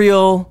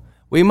Israel,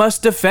 we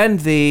must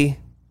defend thee.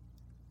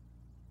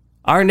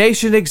 Our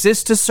nation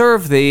exists to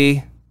serve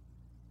thee.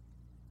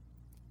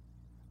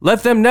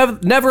 Let them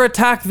never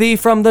attack thee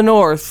from the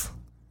north,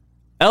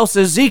 else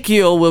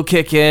Ezekiel will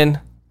kick in.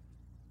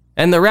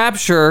 And the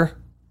rapture,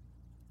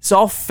 it's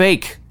all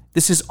fake.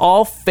 This is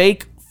all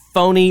fake,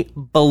 phony,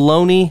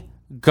 baloney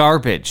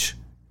garbage.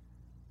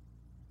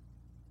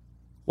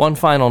 One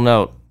final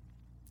note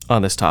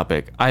on this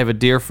topic. I have a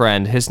dear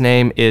friend. His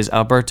name is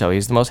Alberto.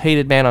 He's the most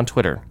hated man on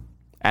Twitter,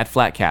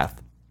 @FlatCath.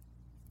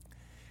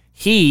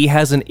 He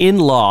has an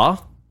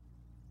in-law,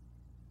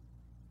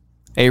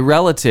 a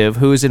relative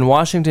who is in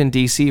Washington,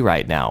 D.C.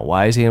 right now.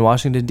 Why is he in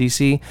Washington,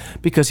 D.C.?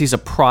 Because he's a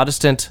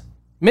Protestant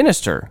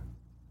minister.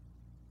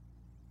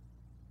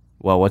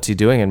 Well, what's he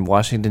doing in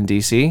Washington,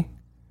 D.C.?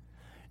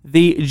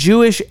 The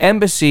Jewish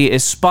embassy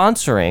is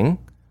sponsoring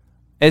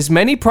as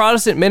many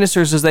Protestant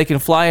ministers as they can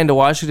fly into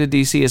Washington,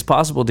 D.C. as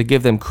possible to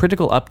give them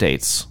critical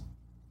updates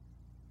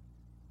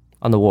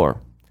on the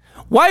war.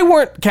 Why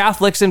weren't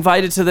Catholics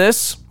invited to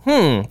this?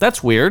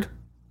 That's weird.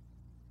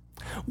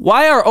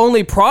 Why are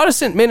only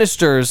Protestant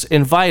ministers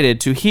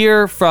invited to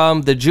hear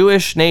from the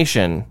Jewish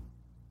nation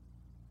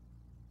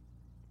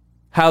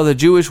how the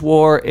Jewish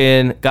war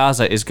in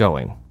Gaza is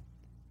going?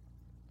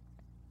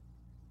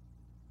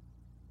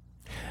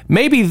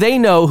 Maybe they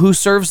know who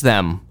serves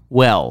them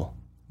well.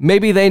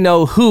 Maybe they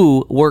know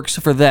who works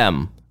for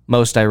them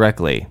most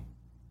directly.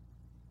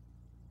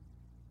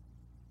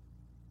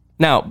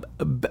 Now,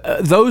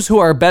 those who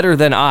are better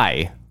than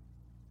I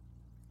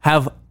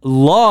have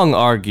long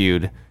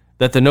argued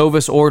that the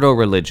Novus Ordo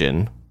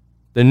religion,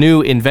 the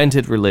new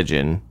invented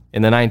religion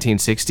in the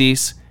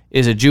 1960s,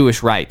 is a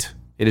Jewish rite.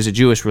 It is a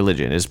Jewish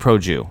religion. It is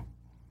pro-Jew.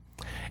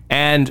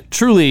 And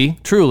truly,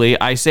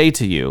 I say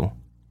to you,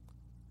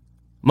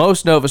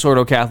 most Novus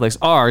Ordo Catholics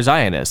are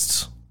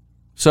Zionists.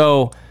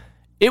 So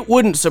it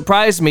wouldn't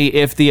surprise me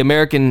if the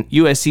American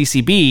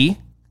USCCB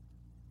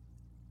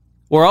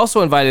were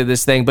also invited to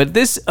this thing, but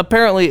this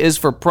apparently is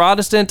for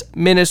Protestant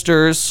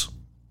ministers.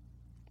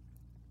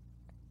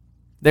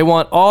 They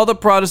want all the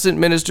Protestant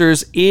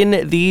ministers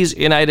in these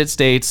United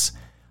States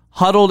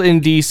huddled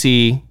in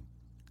D.C.,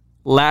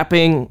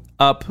 lapping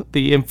up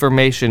the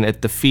information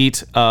at the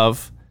feet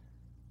of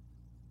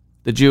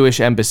the Jewish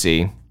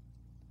embassy.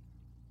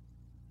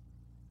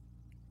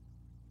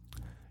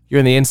 You're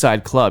in the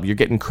inside club. You're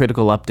getting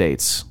critical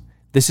updates.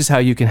 This is how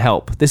you can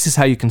help. This is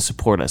how you can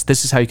support us.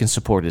 This is how you can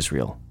support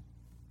Israel.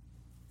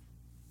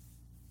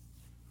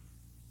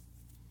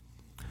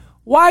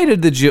 Why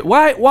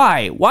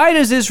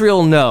does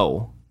Israel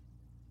know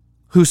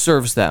who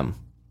serves them?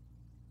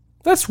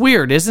 That's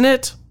weird, isn't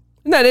it?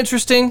 Isn't that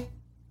interesting?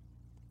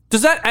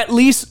 Does that at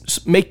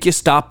least make you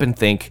stop and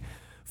think?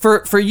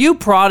 For you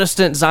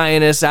Protestant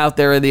Zionists out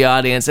there in the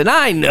audience, and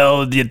I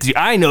know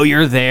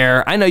you're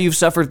there. I know you've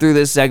suffered through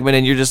this segment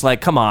and you're just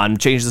like, come on,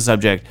 change the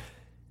subject.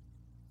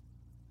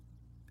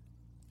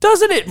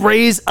 Doesn't it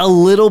raise a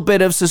little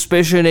bit of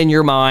suspicion in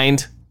your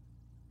mind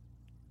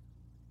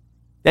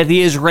that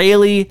the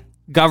Israeli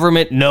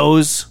government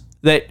knows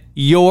that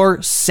your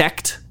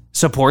sect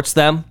supports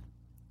them?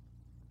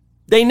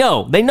 They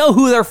know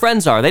who their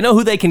friends are. They know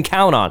who they can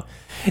count on.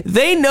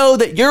 They know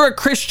that you're a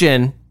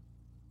Christian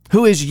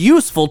who is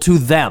useful to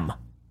them.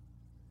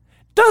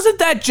 Doesn't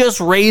that just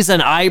raise an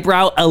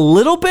eyebrow a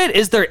little bit?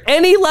 Is there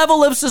any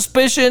level of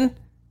suspicion?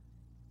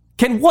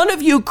 Can one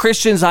of you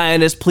Christian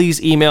Zionists please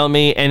email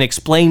me and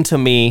explain to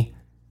me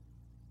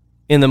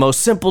in the most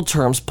simple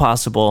terms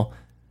possible,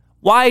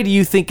 why do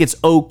you think it's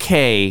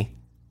okay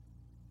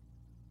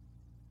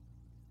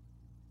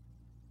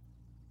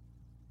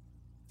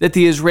that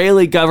the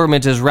Israeli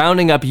government is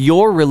rounding up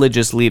your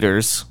religious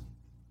leaders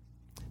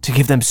to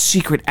give them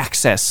secret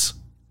access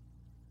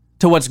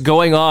to what's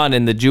going on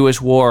in the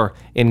Jewish war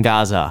in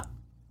Gaza.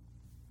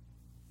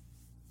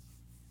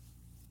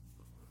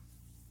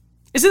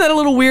 Isn't that a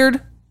little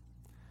weird?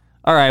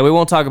 All right, we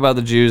won't talk about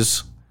the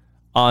Jews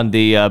on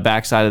the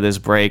backside of this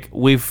break.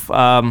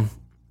 I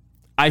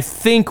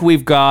think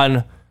we've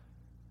gone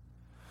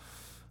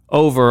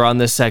over on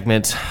this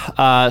segment.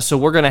 So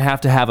we're going to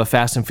have a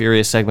Fast and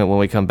Furious segment when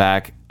we come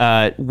back.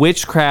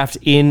 Witchcraft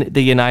in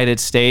the United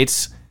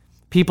States.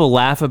 People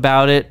laugh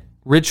about it.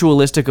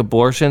 Ritualistic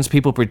abortions.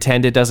 People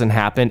pretend it doesn't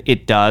happen.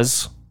 It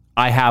does.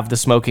 I have the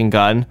smoking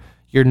gun.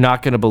 You're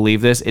not going to believe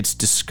this. It's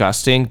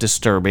disgusting,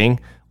 disturbing.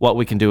 What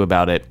we can do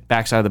about it.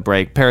 Backside of the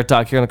break. Parrott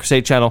Talk here on the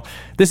Crusade channel.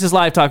 This is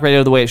live talk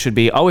radio the way it should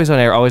be. Always on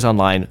air, always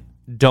online.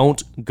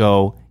 Don't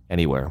go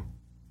anywhere.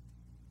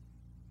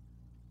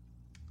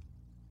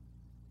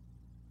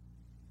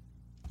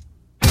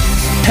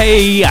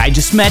 Hey, I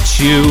just met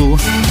you.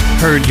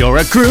 Heard you're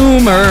a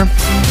groomer.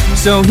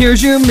 So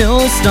here's your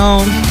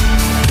millstone.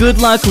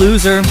 Good luck,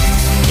 loser.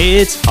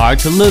 It's hard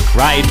to look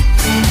right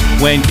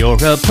when you're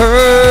a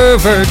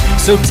pervert.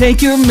 So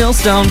take your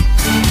millstone.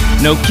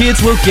 No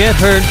kids will get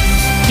hurt.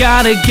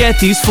 Gotta get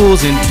these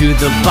fools into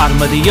the bottom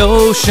of the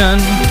ocean.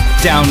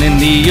 Down in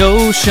the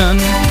ocean.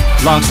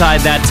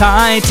 Alongside that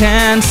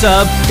Titan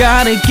sub.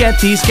 Gotta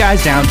get these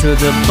guys down to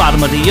the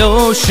bottom of the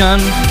ocean.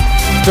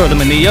 Throw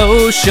them in the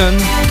ocean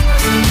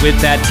with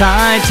that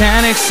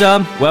Titanic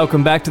sub.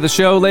 Welcome back to the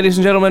show, ladies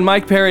and gentlemen.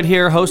 Mike Parrott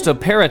here, host of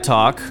Parrott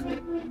Talk.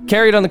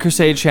 Carried on the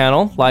Crusade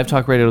channel, live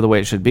talk radio the way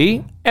it should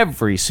be,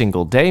 every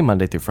single day,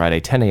 Monday through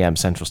Friday, 10 a.m.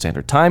 Central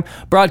Standard Time,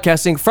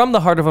 broadcasting from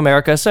the heart of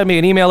America. Send me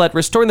an email at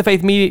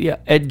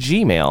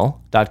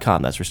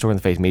restoringthefaithmedia@gmail.com. That's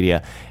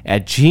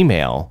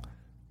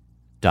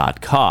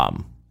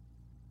restoringthefaithmedia@gmail.com.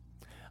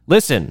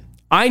 Listen,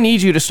 I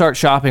need you to start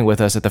shopping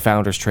with us at the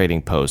Founders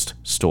Trading Post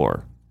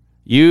store.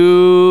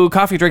 You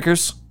coffee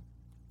drinkers,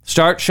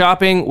 start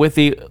shopping with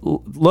the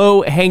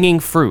low-hanging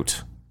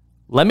fruit.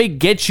 Let me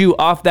get you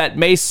off that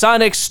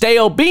Masonic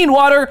stale bean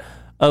water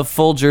of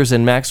Folgers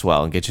and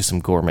Maxwell and get you some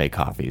gourmet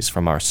coffees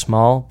from our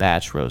small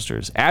batch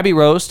roasters. Abbey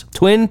Roast,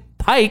 Twin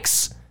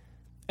Pikes,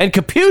 and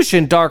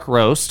Capuchin Dark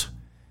Roast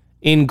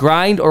in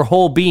grind or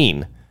whole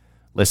bean.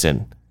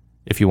 Listen,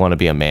 if you want to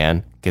be a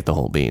man, get the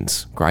whole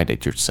beans. Grind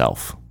it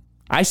yourself.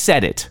 I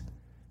said it.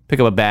 Pick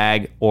up a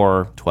bag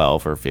or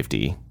 12 or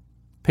 50.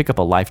 Pick up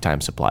a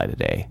lifetime supply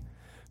today.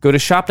 Go to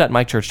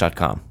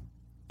shop.mikechurch.com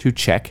to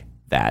check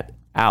that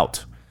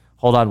out.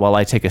 Hold on while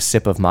I take a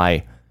sip of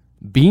my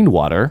bean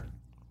water.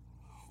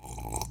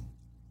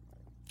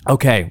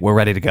 Okay, we're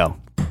ready to go.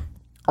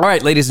 All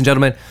right, ladies and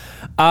gentlemen.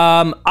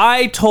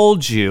 I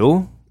told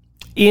you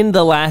in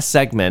the last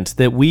segment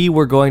that we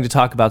were going to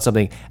talk about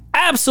something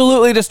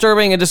absolutely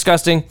disturbing and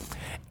disgusting,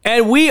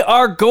 and we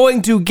are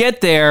going to get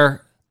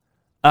there.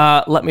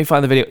 Let me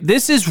find the video.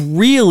 This is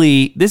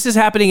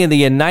happening in the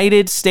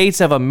United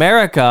States of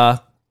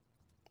America.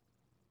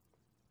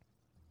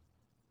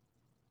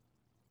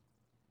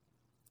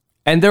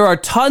 And there are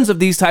tons of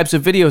these types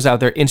of videos out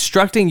there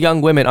instructing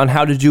young women on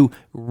how to do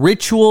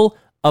ritual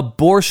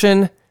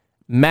abortion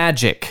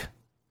magic.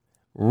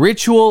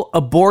 Ritual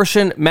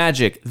abortion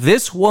magic.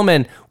 This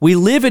woman, we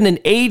live in an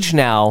age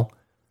now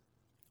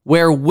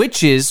where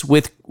witches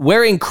with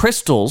wearing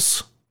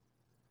crystals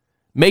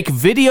make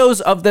videos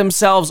of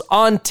themselves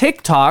on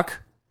TikTok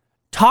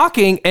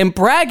talking and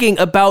bragging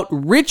about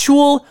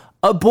ritual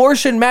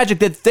abortion magic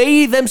that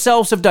they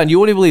themselves have done. You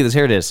won't even believe this.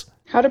 Here it is.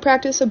 How to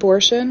practice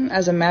abortion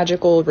as a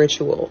magical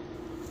ritual.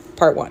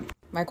 Part 1.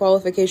 My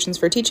qualifications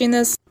for teaching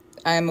this: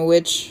 I am a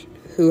witch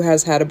who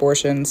has had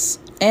abortions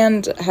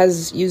and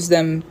has used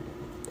them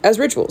as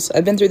rituals.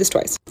 I've been through this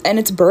twice. And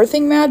it's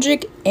birthing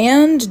magic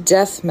and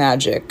death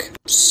magic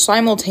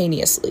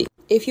simultaneously.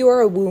 If you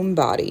are a womb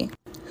body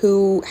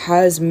who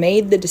has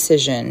made the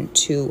decision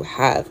to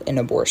have an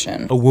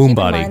abortion, a womb keep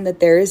body, in mind that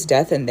there is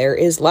death and there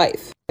is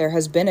life. There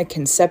has been a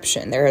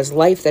conception. There is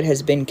life that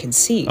has been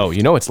conceived. Oh,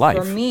 you know it's life.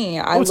 For me,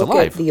 I look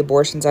at the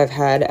abortions I've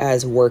had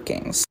as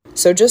workings.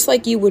 So just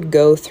like you would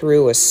go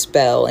through a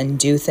spell and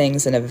do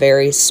things in a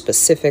very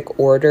specific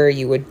order,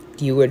 you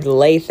would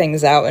lay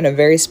things out in a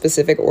very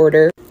specific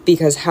order,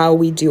 because how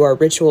we do our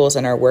rituals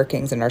and our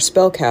workings and our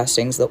spell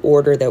castings, the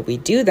order that we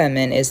do them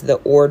in is the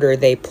order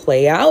they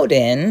play out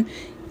in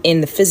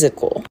the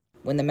physical.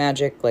 When the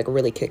magic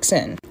really kicks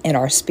in and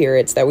our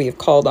spirits that we've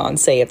called on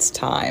say it's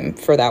time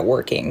for that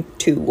working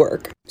to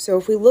work. So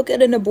if we look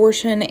at an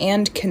abortion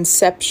and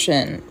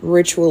conception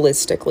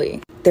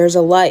ritualistically, there's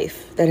a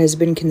life that has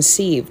been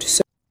conceived.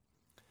 So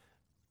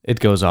it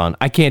goes on.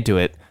 I can't do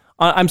it.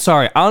 I'm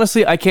sorry.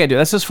 Honestly, I can't do it.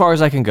 That's as far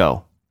as I can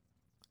go.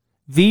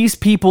 These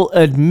people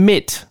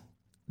admit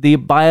the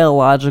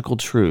biological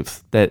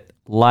truth that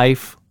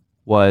life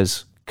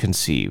was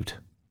conceived.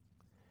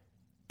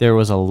 There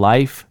was a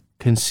life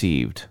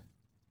conceived.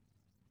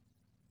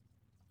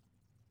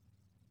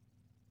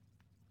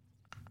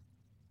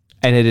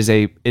 And it is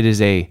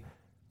a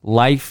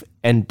life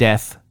and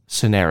death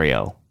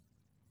scenario.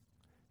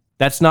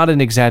 That's not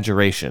an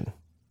exaggeration.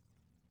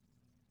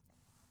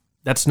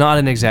 That's not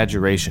an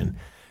exaggeration.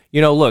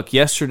 Look,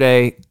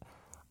 yesterday,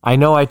 I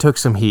know I took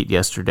some heat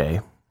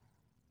yesterday.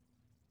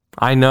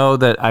 I know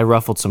that I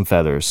ruffled some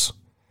feathers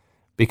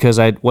because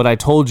what I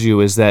told you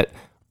is that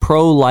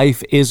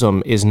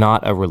pro-lifeism is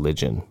not a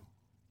religion.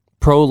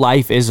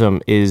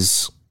 Pro-lifeism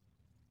is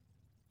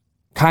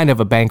kind of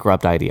a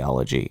bankrupt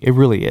ideology. It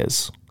really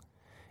is.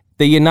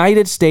 The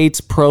United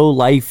States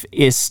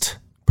pro-lifeist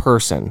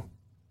person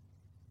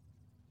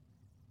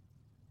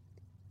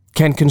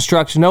can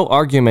construct no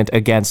argument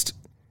against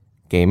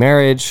gay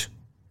marriage,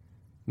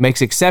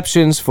 makes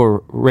exceptions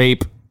for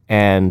rape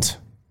and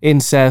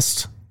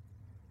incest,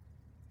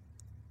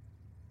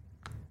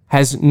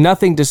 has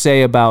nothing to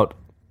say about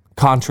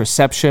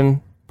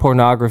contraception,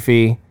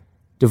 pornography,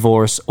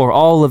 divorce, or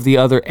all of the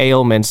other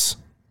ailments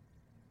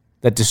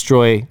that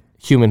destroy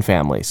human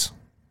families.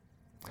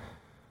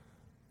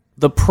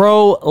 The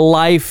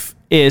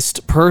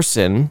pro-lifeist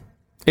person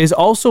is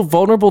also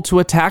vulnerable to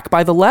attack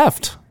by the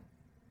left.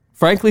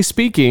 Frankly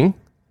speaking,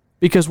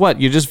 because what?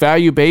 You just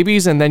value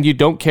babies and then you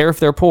don't care if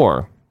they're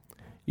poor.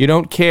 You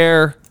don't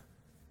care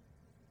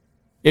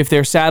if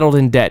they're saddled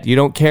in debt. You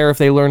don't care if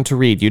they learn to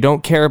read. You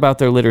don't care about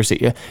their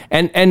literacy.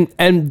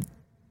 And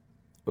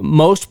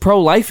most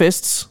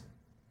pro-lifeists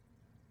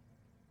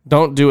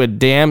don't do a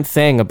damn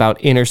thing about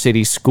inner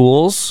city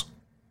schools,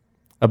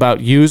 about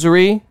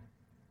usury,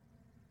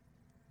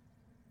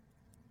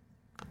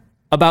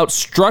 about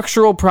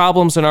structural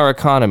problems in our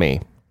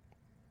economy.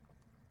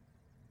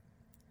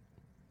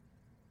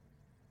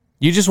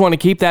 You just want to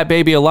keep that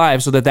baby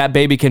alive so that that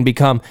baby can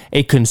become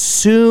a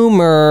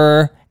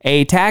consumer,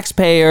 a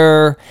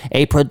taxpayer,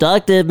 a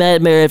productive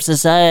member of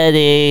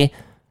society.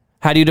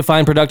 How do you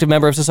define productive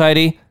member of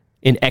society?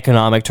 In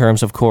economic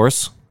terms, of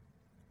course.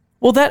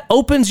 Well, that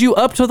opens you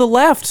up to the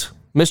left,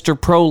 Mr.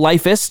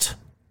 Pro-lifist.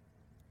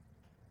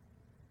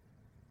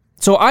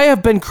 So I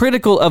have been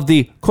critical of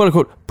the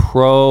quote-unquote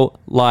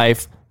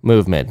pro-life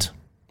movement.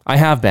 I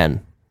have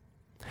been.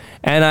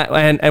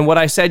 And what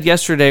I said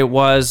yesterday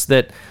was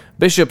that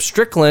Bishop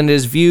Strickland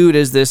is viewed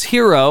as this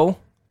hero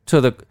to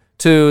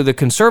the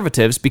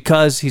conservatives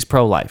because he's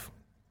pro-life.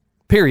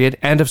 Period.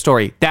 End of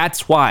story.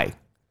 That's why.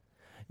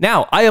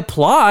 Now, I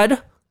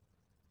applaud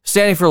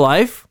standing for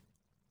life.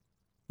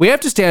 We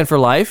have to stand for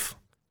life.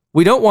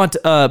 We don't want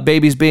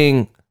babies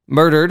being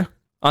murdered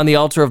on the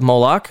altar of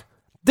Moloch.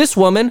 This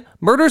woman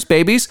murders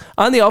babies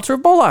on the altar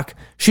of Moloch.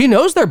 She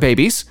knows they're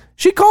babies.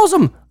 She calls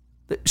them.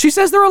 She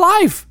says they're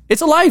alive.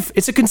 It's a life.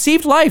 It's a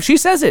conceived life. She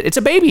says it. It's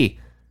a baby.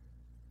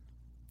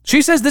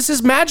 She says this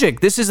is magic.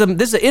 This is an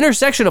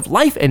intersection of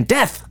life and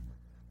death.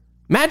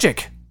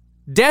 Magic.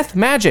 Death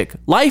magic.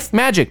 Life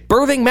magic.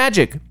 Birthing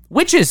magic.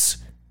 Witches.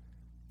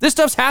 This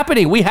stuff's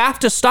happening. We have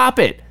to stop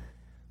it.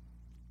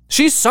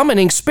 She's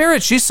summoning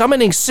spirits. She's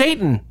summoning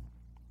Satan.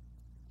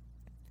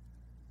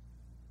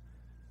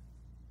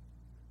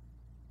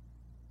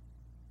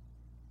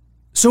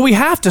 So we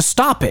have to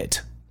stop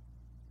it.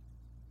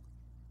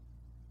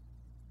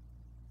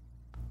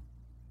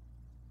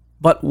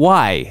 But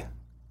why?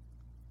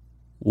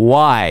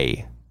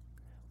 Why?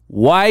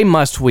 Why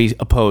must we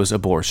oppose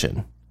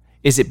abortion?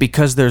 Is it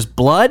because there's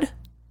blood?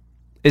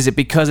 Is it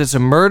because it's a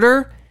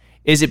murder?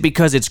 Is it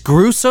because it's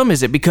gruesome?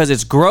 Is it because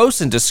it's gross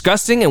and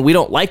disgusting and we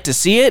don't like to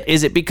see it?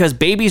 Is it because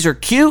babies are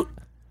cute?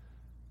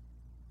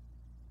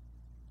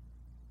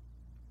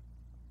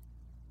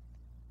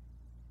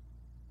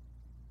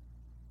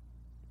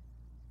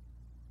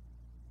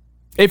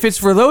 If it's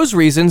for those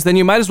reasons, then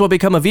you might as well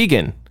become a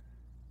vegan.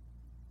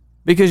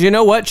 Because you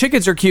know what?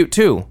 Chickens are cute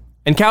too.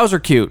 And cows are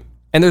cute.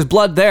 And there's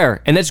blood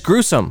there. And it's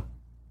gruesome.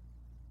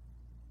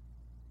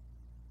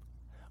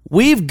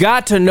 We've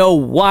got to know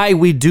why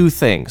we do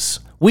things.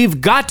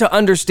 We've got to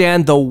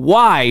understand the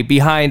why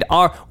behind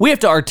we have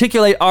to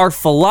articulate our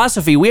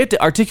philosophy. We have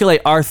to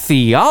articulate our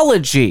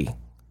theology.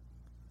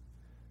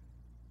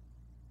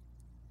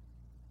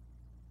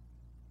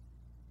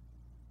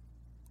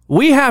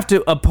 We have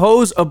to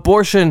oppose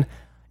abortion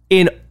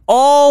in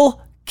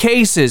all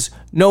cases,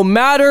 no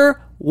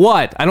matter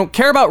what. I don't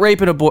care about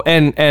rape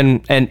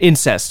and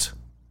incest.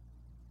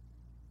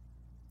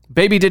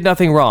 Baby did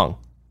nothing wrong.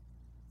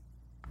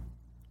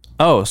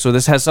 Oh, so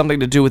this has something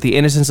to do with the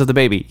innocence of the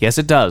baby. Yes,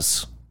 it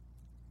does.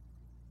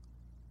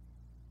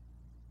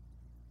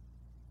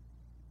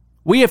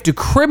 We have to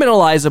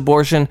criminalize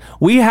abortion.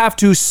 We have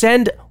to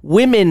send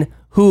women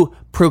who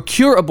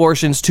procure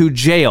abortions to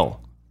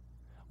jail.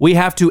 We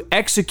have to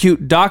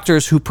execute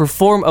doctors who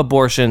perform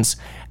abortions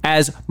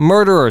as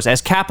murderers,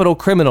 as capital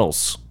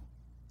criminals.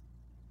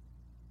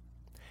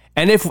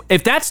 And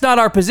if that's not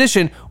our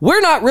position,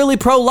 we're not really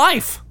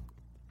pro-life.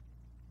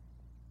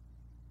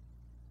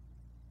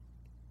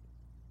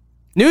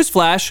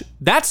 Newsflash,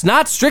 that's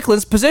not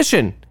Strickland's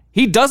position.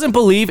 He doesn't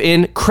believe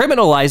in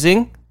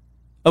criminalizing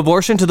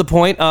abortion to the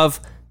point of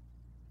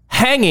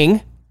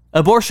hanging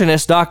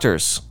abortionist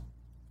doctors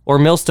or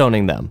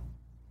millstoning them.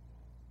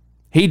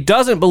 He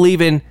doesn't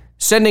believe in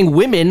sending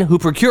women who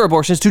procure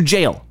abortions to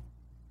jail.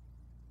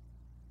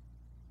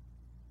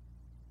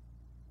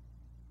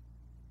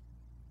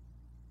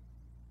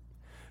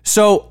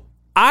 So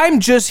I'm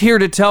just here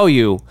to tell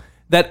you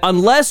that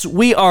unless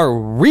we are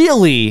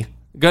really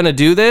going to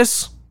do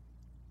this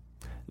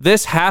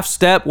half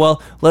step,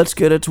 well, let's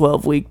get a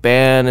 12-week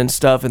ban and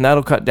stuff, and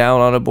that'll cut down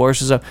on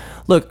abortions.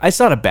 Look, it's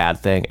not a bad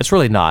thing. It's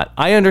really not.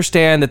 I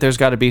understand that there's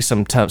got to be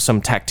some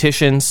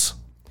tacticians.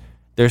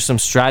 There's some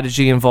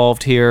strategy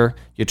involved here.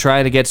 You're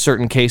trying to get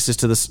certain cases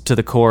to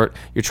the court.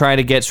 You're trying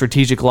to get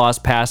strategic laws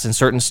passed in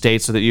certain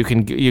states so that you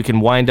can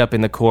wind up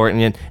in the court,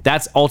 and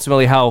that's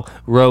ultimately how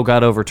Roe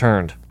got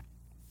overturned.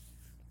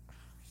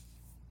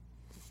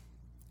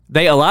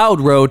 They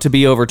allowed Roe to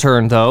be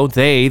overturned, though.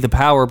 The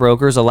power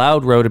brokers,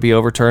 allowed Roe to be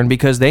overturned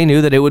because they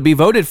knew that it would be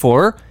voted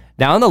for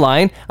down the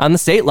line on the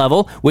state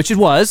level, which it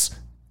was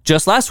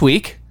just last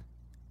week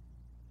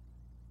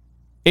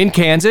in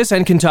Kansas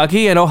and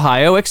Kentucky and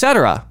Ohio,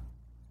 etc.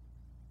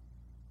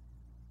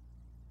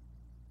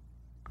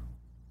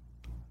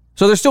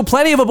 So there's still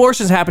plenty of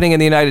abortions happening in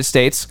the United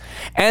States.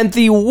 And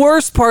the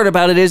worst part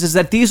about it is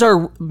that these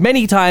are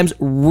many times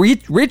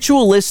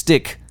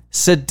ritualistic,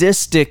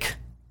 sadistic,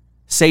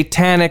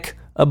 satanic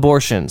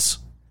abortions.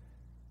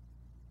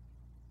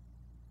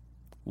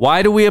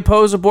 Why do we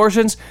oppose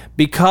abortions?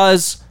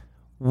 Because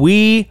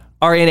we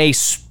are in a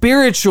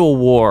spiritual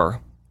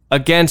war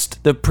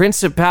against the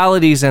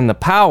principalities and the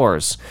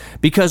powers.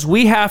 Because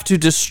we have to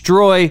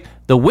destroy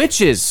the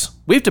witches.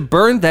 We have to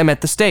burn them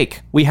at the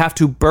stake. We have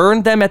to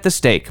burn them at the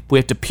stake. We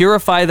have to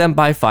purify them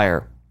by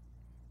fire.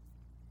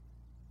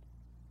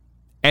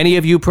 Any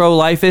of you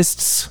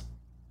pro-lifists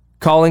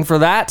calling for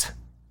that?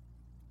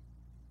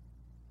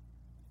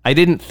 I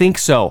didn't think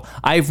so.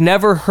 I've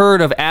never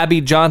heard of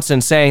Abby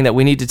Johnson saying that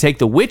we need to take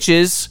the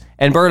witches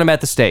and burn them at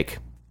the stake.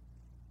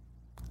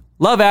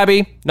 Love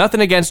Abby.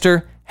 Nothing against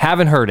her.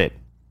 Haven't heard it.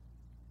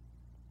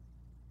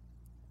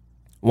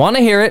 Want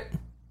to hear it.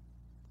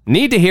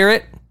 Need to hear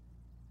it.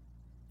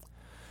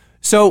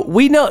 So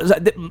we know,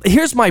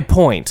 here's my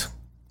point.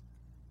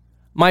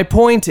 My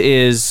point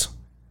is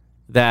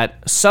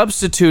that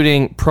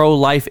substituting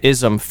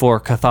pro-lifeism for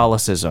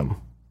Catholicism.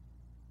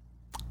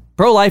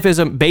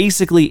 Pro-lifeism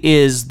basically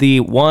is the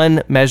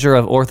one measure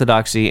of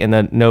orthodoxy in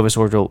the Novus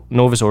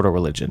Ordo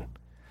religion.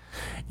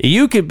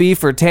 You could be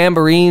for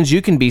tambourines,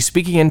 you can be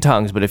speaking in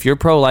tongues, but if you're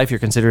pro-life, you're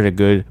considered a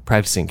good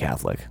practicing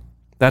Catholic.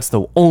 That's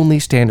the only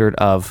standard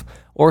of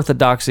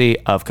orthodoxy,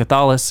 of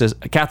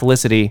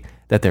Catholicity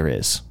that there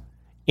is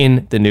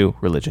in the new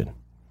religion.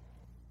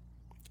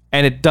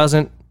 And it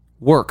doesn't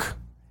work.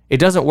 It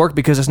doesn't work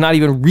because it's not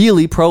even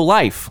really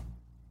pro-life.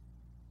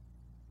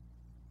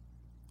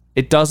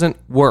 It doesn't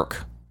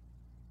work.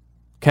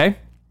 Okay?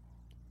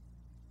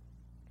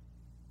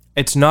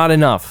 It's not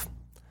enough.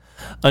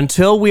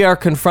 Until we are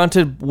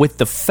confronted with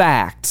the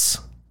facts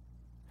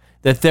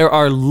that there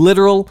are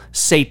literal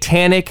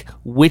satanic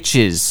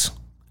witches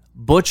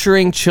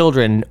butchering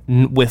children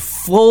with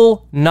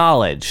full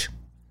knowledge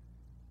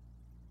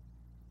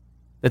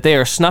that they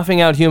are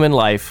snuffing out human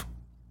life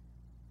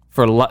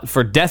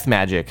for death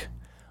magic,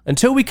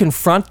 until we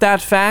confront that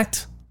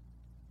fact,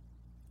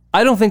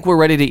 I don't think we're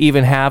ready to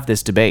even have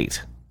this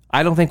debate.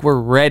 I don't think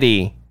we're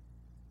ready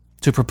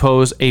to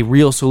propose a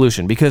real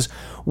solution, because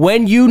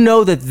when you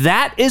know that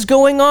that is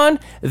going on,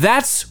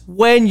 that's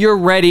when you're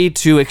ready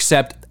to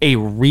accept a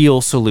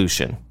real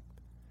solution.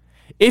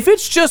 If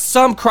it's just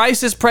some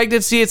crisis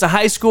pregnancy, it's a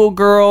high school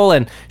girl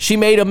and she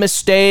made a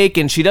mistake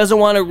and she doesn't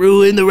want to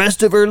ruin the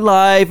rest of her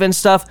life and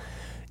stuff,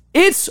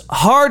 it's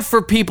hard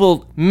for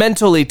people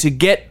mentally to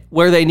get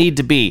where they need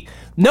to be.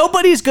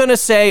 Nobody's going to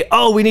say,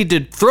 oh, we need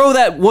to throw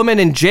that woman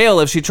in jail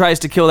if she tries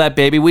to kill that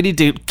baby. We need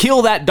to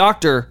kill that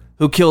doctor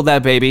who killed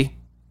that baby,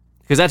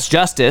 because that's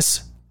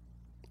justice.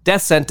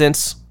 Death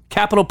sentence,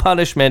 capital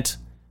punishment,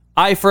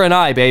 eye for an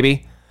eye,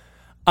 baby.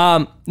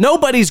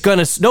 Nobody's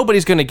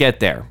gonna get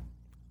there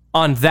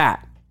on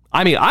that.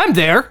 I mean, I'm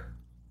there.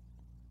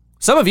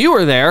 Some of you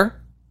are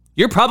there.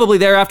 You're probably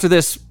there after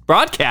this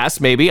broadcast,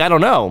 maybe. I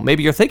don't know.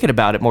 Maybe you're thinking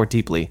about it more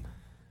deeply.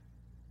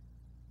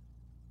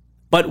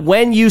 But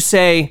when you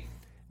say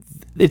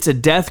it's a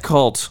death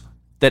cult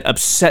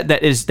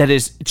that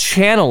is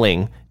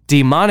channeling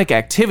demonic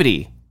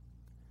activity,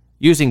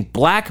 using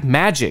black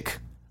magic,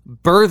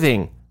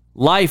 birthing,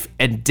 life,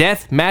 and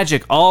death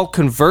magic all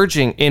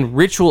converging in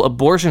ritual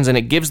abortions, and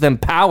it gives them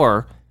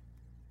power,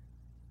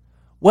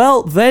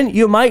 well, then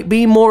you might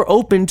be more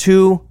open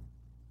to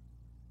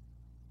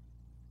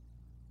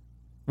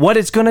what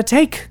it's going to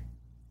take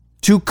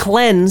to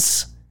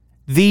cleanse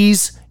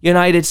these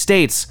United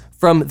States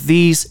from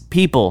these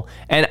people.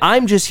 And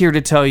I'm just here to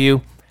tell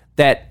you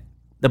that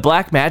the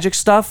black magic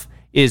stuff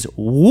is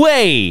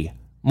way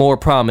more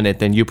prominent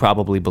than you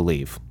probably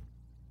believe.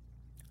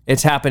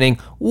 It's happening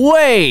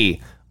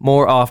way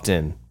more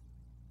often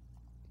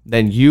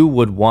than you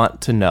would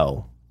want to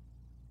know.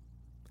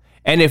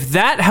 And if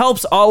that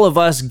helps all of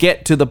us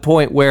get to the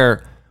point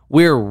where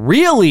we're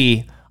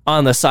really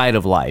on the side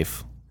of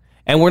life,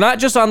 and we're not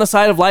just on the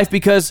side of life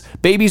because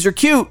babies are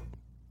cute,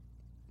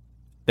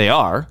 they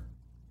are,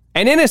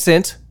 and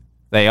innocent,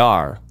 they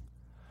are,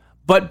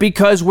 but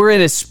because we're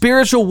in a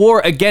spiritual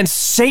war against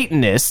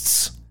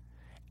Satanists,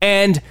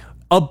 and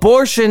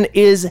abortion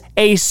is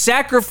a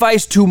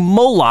sacrifice to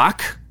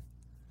Moloch,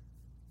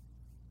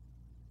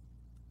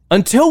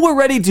 until we're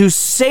ready to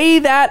say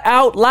that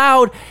out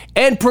loud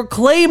and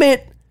proclaim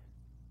it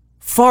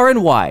far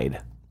and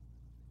wide.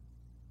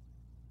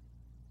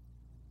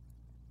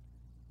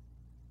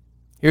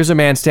 Here's a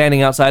man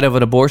standing outside of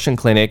an abortion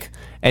clinic,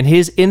 and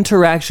his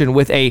interaction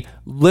with a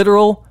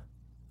literal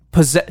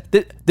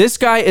this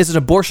guy is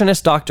an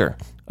abortionist doctor,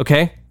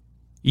 okay?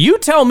 You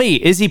tell me,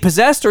 is he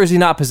possessed or is he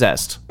not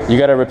possessed? You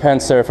gotta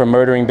repent, sir, for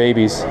murdering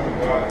babies.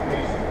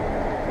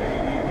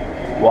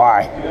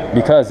 Why?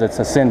 Because it's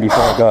a sin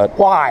before God.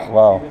 Why?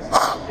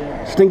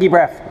 Wow. Stinky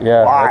breath.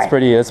 Yeah, Why? that's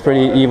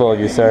pretty evil of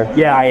you, sir.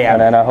 Yeah, I am.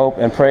 And I hope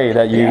and pray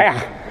that you... Yeah.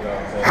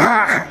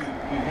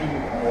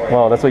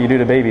 Well, that's what you do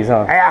to babies,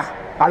 huh?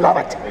 Yeah, I love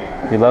it.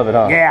 You love it,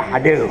 huh? Yeah, I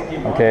do.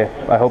 Okay,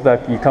 I hope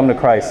that you come to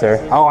Christ, sir.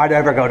 Oh, I'd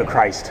never go to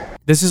Christ.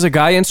 This is a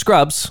guy in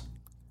scrubs,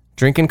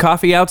 drinking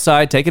coffee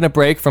outside, taking a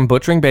break from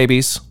butchering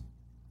babies.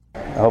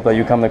 I hope that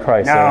you come to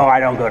Christ, no, sir. I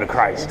don't go to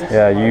Christ.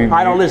 Yeah,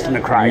 I don't listen to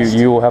Christ.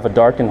 You will have a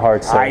darkened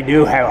heart, sir. I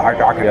do have a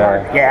darkened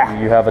heart.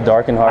 Yeah. You have a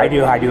darkened heart.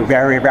 I do,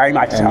 very, very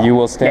much so. And you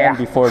will stand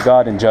before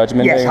God in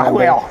judgment day. Yes, I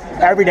will.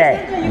 Every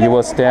day. You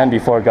will stand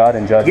before God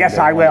in judgment day. Yes,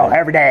 I will.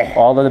 Every day.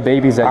 All of the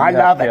babies that you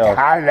have killed.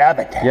 I love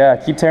it. Yeah,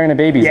 keep tearing the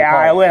babies apart. Yeah,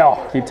 I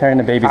will. Keep tearing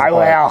the babies apart.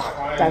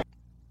 I will.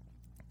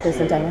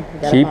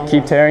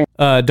 Keep tearing.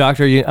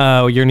 Doctor,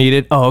 you're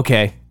needed. Oh,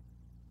 okay.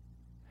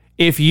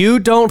 If you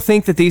don't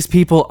think that these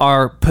people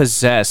are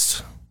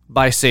possessed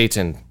by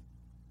Satan,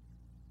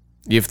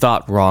 you've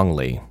thought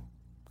wrongly.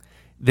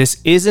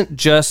 This isn't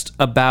just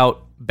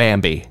about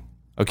Bambi,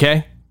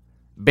 okay?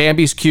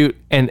 Bambi's cute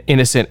and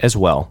innocent as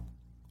well.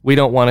 We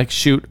don't want to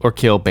shoot or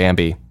kill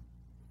Bambi.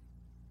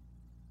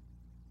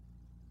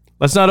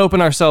 Let's not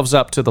open ourselves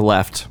up to the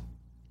left.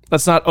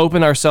 Let's not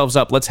open ourselves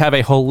up. Let's have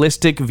a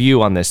holistic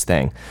view on this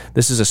thing.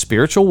 This is a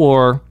spiritual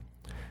war.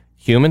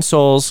 Human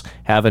souls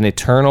have an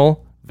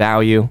eternal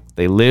value.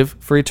 They live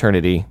for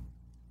eternity.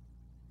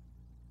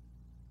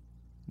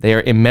 They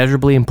are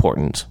immeasurably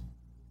important.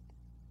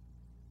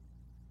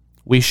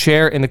 We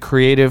share in the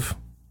creative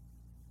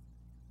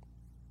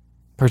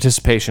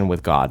participation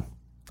with God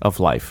of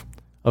life,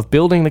 of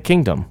building the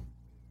kingdom,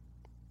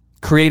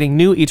 creating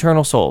new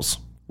eternal souls.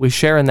 We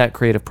share in that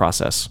creative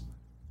process.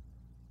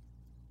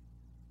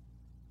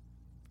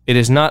 It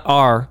is not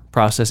our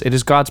process, it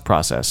is God's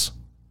process.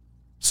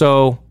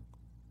 So,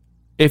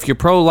 if you're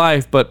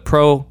pro-life but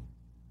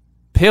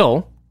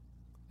pro-pill,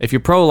 if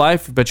you're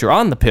pro-life but you're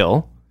on the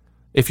pill,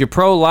 if you're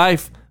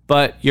pro-life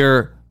but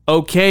you're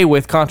okay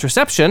with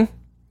contraception,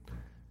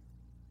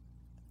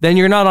 then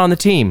you're not on the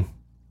team.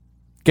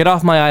 Get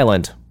off my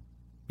island.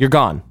 You're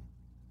gone.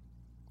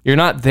 You're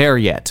not there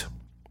yet.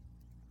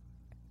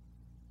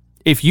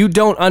 If you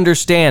don't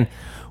understand,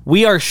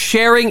 we are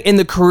sharing in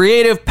the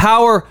creative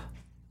power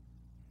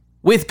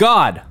with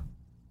God.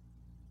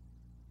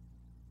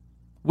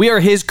 We are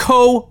his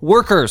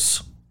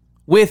co-workers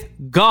with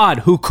God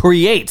who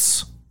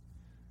creates.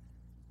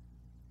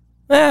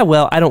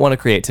 Well, I don't want to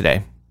create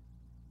today.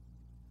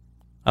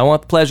 I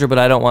want the pleasure, but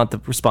I don't want the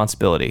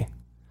responsibility.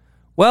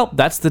 Well,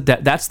 that's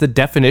the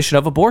definition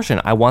of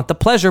abortion. I want the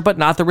pleasure, but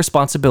not the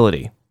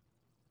responsibility.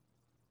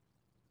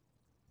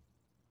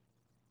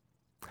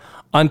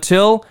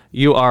 Until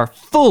you are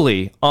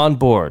fully on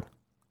board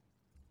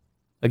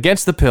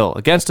against the pill,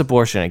 against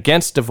abortion,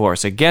 against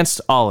divorce,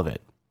 against all of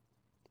it,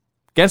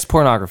 against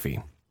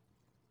pornography,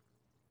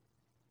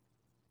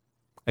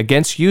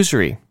 against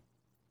usury,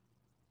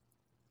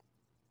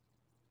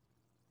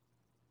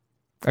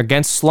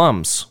 against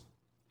slums.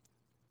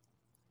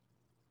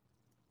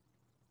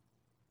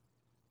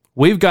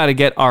 We've got to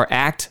get our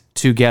act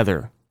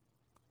together.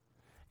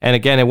 And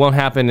again, it won't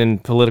happen in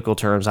political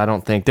terms, I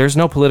don't think. There's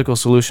no political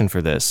solution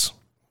for this.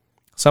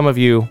 Some of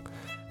you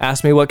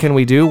ask me, what can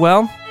we do?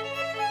 Well,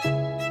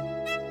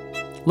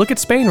 look at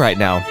Spain right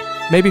now.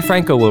 Maybe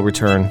Franco will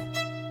return.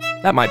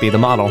 That might be the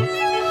model.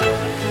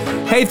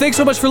 Hey, thanks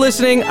so much for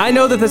listening. I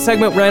know that this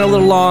segment ran a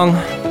little long,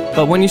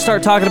 but when you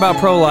start talking about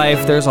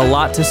pro-life, there's a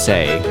lot to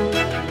say.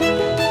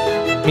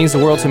 It means the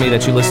world to me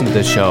that you listen to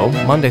this show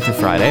Monday through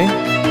Friday,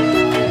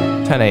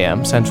 10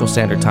 a.m. Central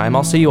Standard Time.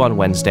 I'll see you on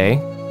Wednesday.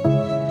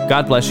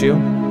 God bless you.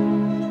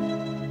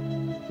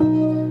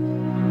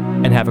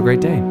 And have a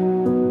great day.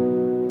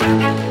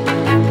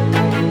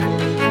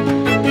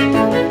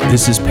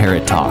 This is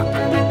Parrott Talk.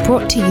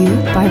 Brought to you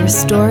by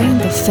Restoring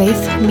the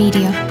Faith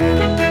Media.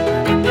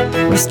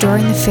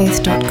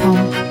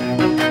 RestoringTheFaith.com